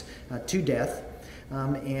patients to death.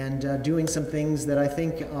 and doing some things that I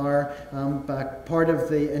think are part of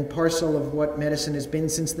the and parcel of what medicine has been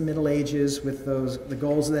since the Middle Ages, with the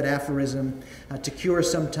goals of that aphorism, to cure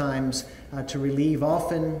sometimes, to relieve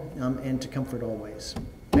often, and to comfort always.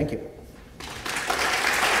 Thank you.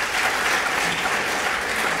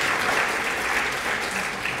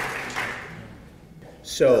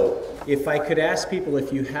 So, if I could ask people,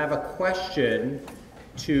 if you have a question,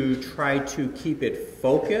 to try to keep it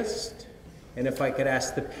focused, and if I could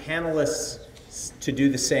ask the panelists to do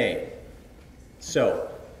the same.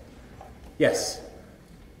 So, yes.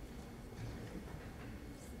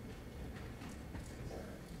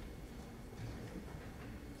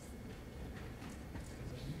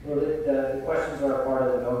 Well, the questions are part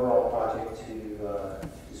of an overall project to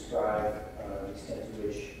describe the extent to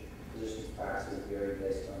which physicians' practices vary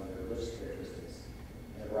based on their religious characteristics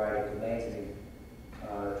in a variety of domains. And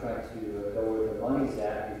trying to go where the money's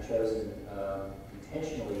at, we've chosen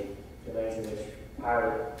intentionally domains in which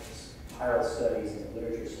pilot studies and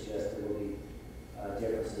literature suggest there will be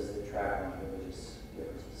differences that track on religious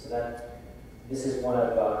differences. So this is one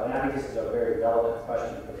of, and I think this is a very relevant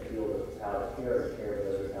question for the field of palliative care and care of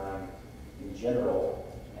those who are dying in general.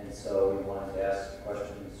 And so we wanted to ask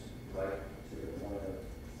questions right to the point of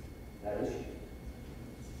that issue.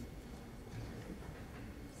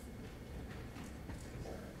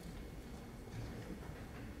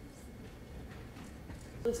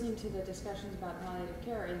 Listening to the discussions about palliative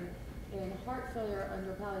care, in heart failure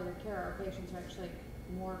under palliative care, our patients are actually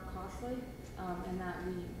more costly, and that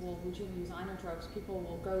we will routinely use inotropes. People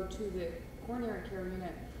will go to the coronary care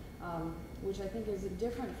unit, which I think is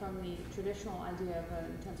different from the traditional idea of an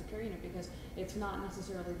intensive care unit, because it's not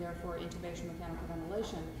necessarily there for intubation, mechanical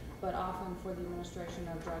ventilation, but often for the administration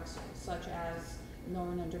of drugs such as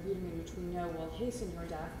Norrin and dobutamine, which we know will hasten your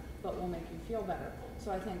death, but will make you feel better.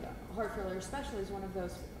 So I think heart failure especially is one of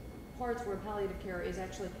those parts where palliative care is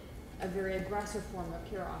actually a very aggressive form of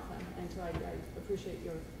care often, and so I appreciate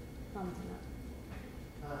your comment on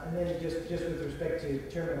that. And then just with respect to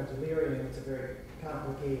terminal delirium, it's a very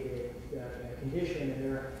complicated condition, and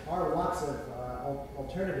there are lots of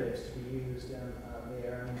alternatives to be used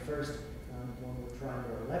there. I mean, first, when we're trying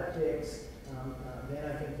neuroleptics, then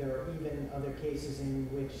I think there are even other cases in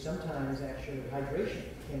which sometimes actually hydration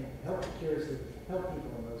can help help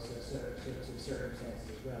people in those sorts of circumstances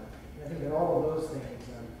as well. And I think that all of those things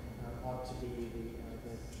ought to be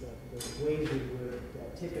the ways we would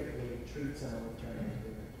typically treat someone with terminal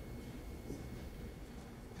delirium.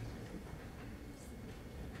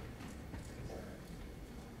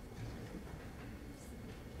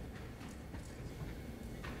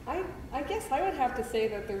 I guess I would have to say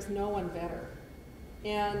that there's no one better.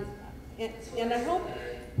 And I hope,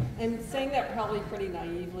 I'm saying that probably pretty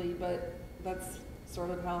naively, but that's sort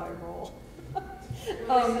of how I roll.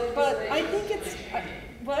 But I think it's,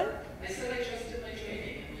 what? I said I trusted my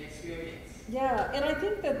training and my experience. Yeah, and I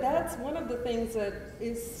think that that's one of the things that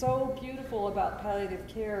is so beautiful about palliative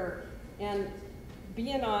care, and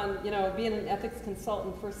being on, being an ethics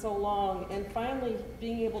consultant for so long, and finally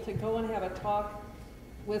being able to go and have a talk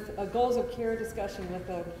with a goals of care discussion with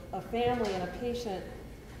a family and a patient,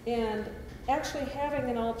 and actually having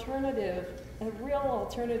an alternative, a real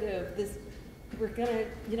alternative. We're gonna,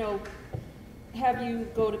 have you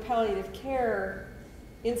go to palliative care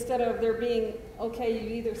instead of there being, okay, you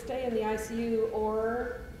either stay in the ICU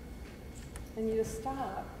and you just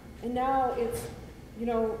stop. And now it's,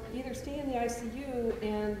 either stay in the ICU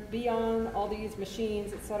and be on all these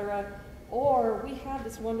machines, et cetera, or we have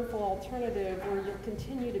this wonderful alternative where you'll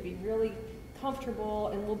continue to be really comfortable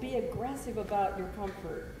and will be aggressive about your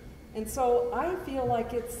comfort. And so I feel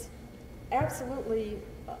like it's absolutely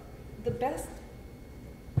the best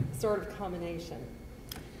sort of combination.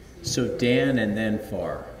 So Dan and then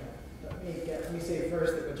Farr. Let me say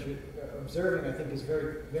first that what you're observing, I think, is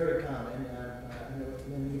very, very common.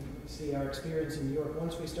 When we see our experience in New York,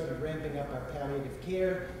 once we started ramping up our palliative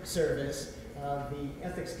care service, the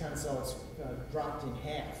ethics consults dropped in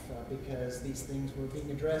half because these things were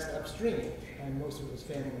being addressed upstream, and most of it was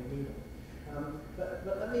family legal. But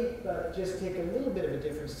let me just take a little bit of a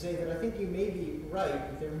difference to say that I think you may be right,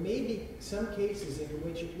 that there may be some cases in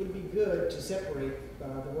which it would be good to separate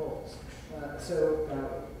the roles. So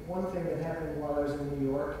one thing that happened while I was in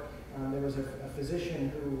New York, there was a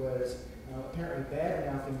physician who was apparently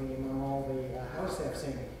bad-mouthing me among all the house staff,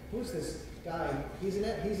 saying, "Who's this guy? He's an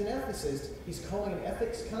ethicist. He's calling an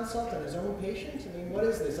ethics consult on his own patient. I mean, what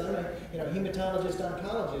is this? I'm a hematologist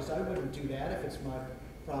oncologist. I wouldn't do that if it's my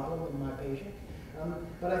problem in my patient."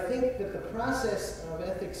 But I think that the process of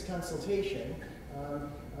ethics consultation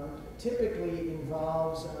typically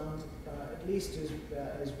involves at least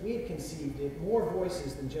as we had conceived it, more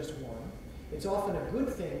voices than just one. It's often a good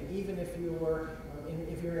thing, even if you're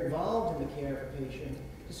involved in the care of a patient,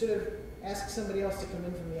 to sort of ask somebody else to come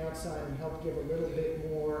in from the outside and help give a little bit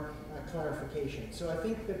more clarification. So I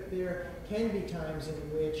think that there can be times in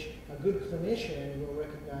which a good clinician will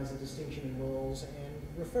recognize a distinction in roles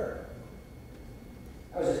and refer.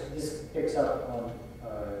 This picks up on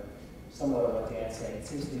somewhat of what Dan's saying. It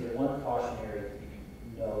seems to me that one cautionary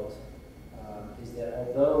note is that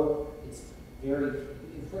although it's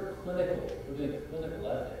if we're doing clinical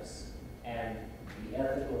ethics, and the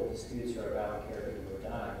ethical disputes are about the care of people who are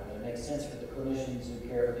dying, well, it makes sense for the clinicians who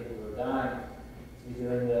care for people who are dying to be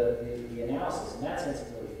doing the analysis. In that sense, it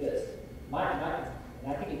really fits.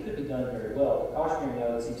 And I think it could be done very well. The cautionary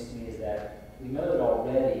note, it seems to me, is that we know that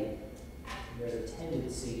already there's a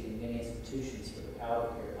tendency in many institutions for the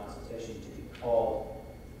palliative care consultation to be called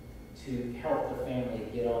to help the family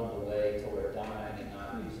get on the way toward dying and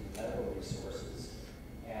not using medical resources.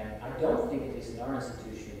 And I don't think, at least in our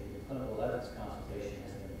institution, the clinical ethics consultation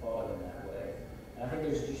has been thought of in that way. And I think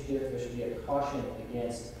there should be a caution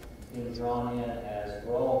against being drawn in as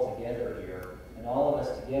we're all together here, and all of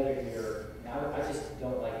us together here. And I just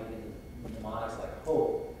don't like even mnemonics like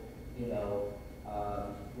hope.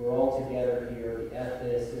 We're all together here, the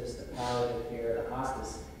ethicists, the palliative care, the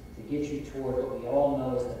hospice, to get you toward what we all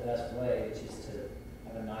know is the best way, which is to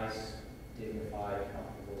have a nice, dignified,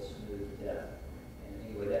 comfortable, smooth death. And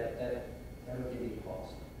anyway, that would give you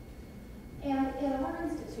pause. And in our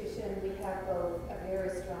institution, we have both a very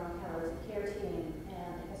strong palliative care team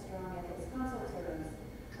and a strong ethics consult service.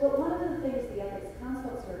 But one of the things the ethics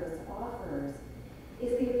consult service offers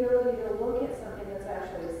is the ability to look at something that's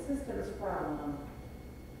actually a systems problem,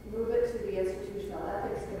 move it to the institutional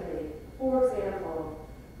ethics committee. For example,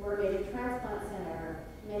 we're a transplant center.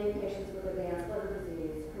 Many patients with advanced liver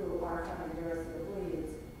disease who are having variceal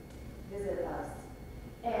bleeds visit us.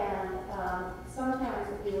 And sometimes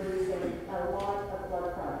we were using a lot of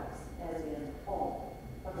blood products, as in all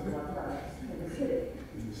of the blood products in the city.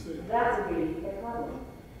 That would be a problem.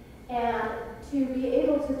 And to be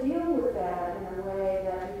able to deal with that in a way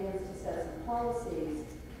that begins to set some policies,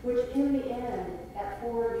 which in the end, at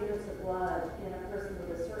 4 units of blood in a person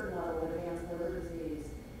with a certain level of advanced liver disease,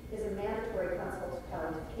 is a mandatory consult to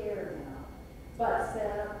palliative care now, but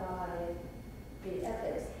set up by the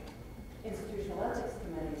institutional ethics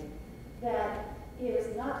committee, that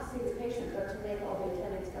is not to see the patient, but to make all the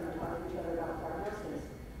attendings come and talk to each other about prognosis.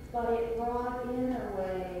 But it brought in a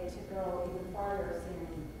way to go even farther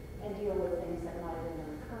soon and deal with things that might have been a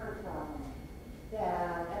recurrent problem.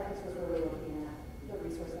 That ethics was really looking at the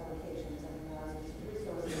resource allocations and the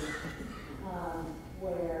resources,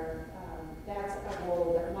 where that's a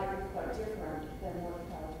role that might be quite different than what the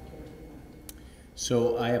palliative care team.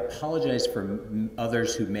 So I apologize for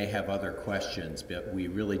others who may have other questions, but we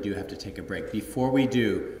really do have to take a break. Before we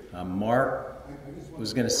do, Mark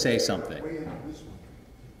was going to say something.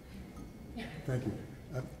 Thank you.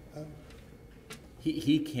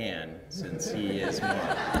 He can, since he is Mark.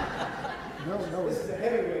 No. This is a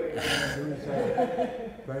heavyweight.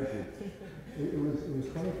 Thank you. It was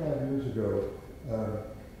 25 years ago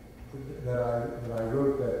that I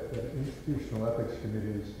wrote that institutional ethics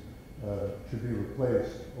committees should be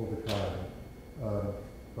replaced over time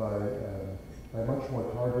by much more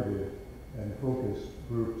targeted and focused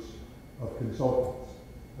groups of consultants,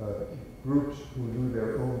 groups who knew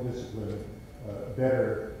their own discipline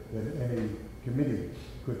better than any committee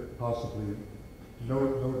could possibly know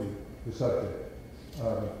the subject.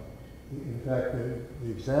 In fact, the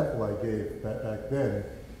example I gave back then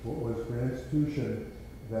was for an institution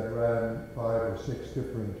that ran 5 or 6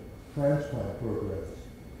 different transplant programs,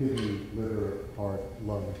 kidney, liver, heart,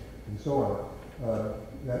 lung, and so on.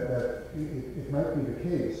 That it might be the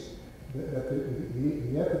case that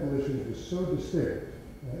the ethical issues were so distinct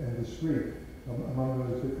and discrete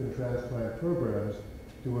among those different transplant programs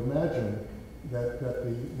to imagine that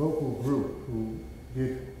the local group who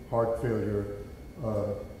did heart failure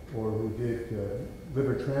or who did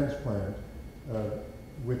liver transplant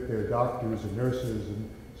with their doctors and nurses and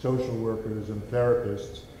social workers and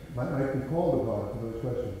therapists might be called upon for those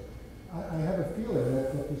questions. I have a feeling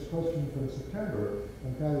that this question from September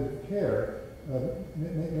on palliative care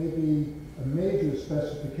may be a major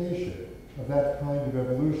specification of that kind of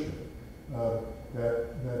evolution,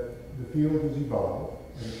 that the field has evolved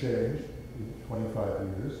and changed in 25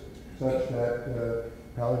 years, such that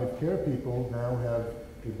palliative care people now have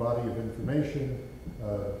a body of information,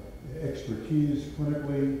 expertise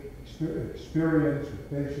clinically, experience with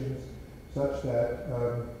patients, such that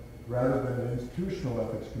rather than an institutional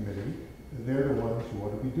ethics committee, they're the ones who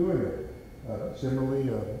ought to be doing it. Similarly,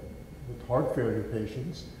 with heart failure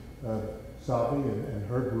patients, Savi and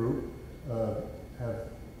her group have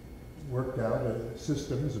worked out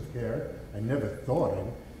systems of care. I never thought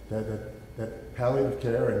that palliative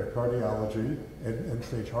care and cardiology and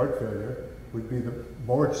end-stage heart failure would be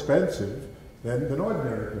more expensive than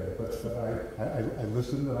ordinary care. But I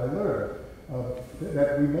listened and I learned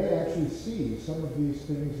that we may actually see some of these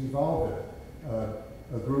things evolving.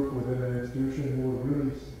 A group within an institution who are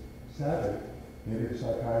really savvy, maybe a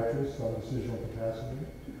psychiatrist on decisional capacity,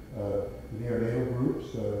 neonatal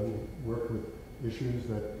groups who work with issues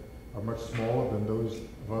that are much smaller than those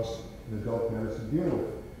of us in adult medicine deal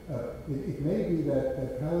with. It may be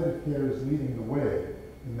that palliative care is leading the way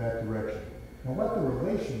in that direction. Now, what the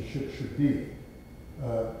relationship should be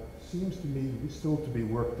seems to me still to be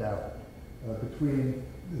worked out between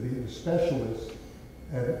the specialists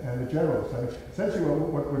and the generalists. I mean, essentially,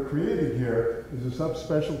 what we're creating here is a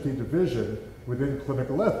subspecialty division within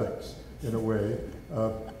clinical ethics, in a way,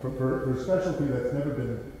 for a specialty that's never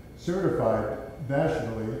been certified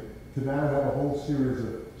nationally to now have a whole series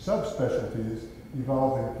of subspecialties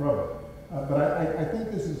evolving from it. But I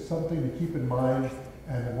think this is something to keep in mind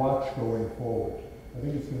and watch going forward. I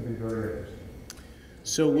think it's going to be very interesting.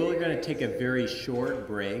 So we're going to take a very short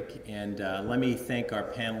break, and let me thank our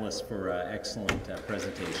panelists for excellent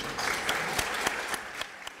presentations.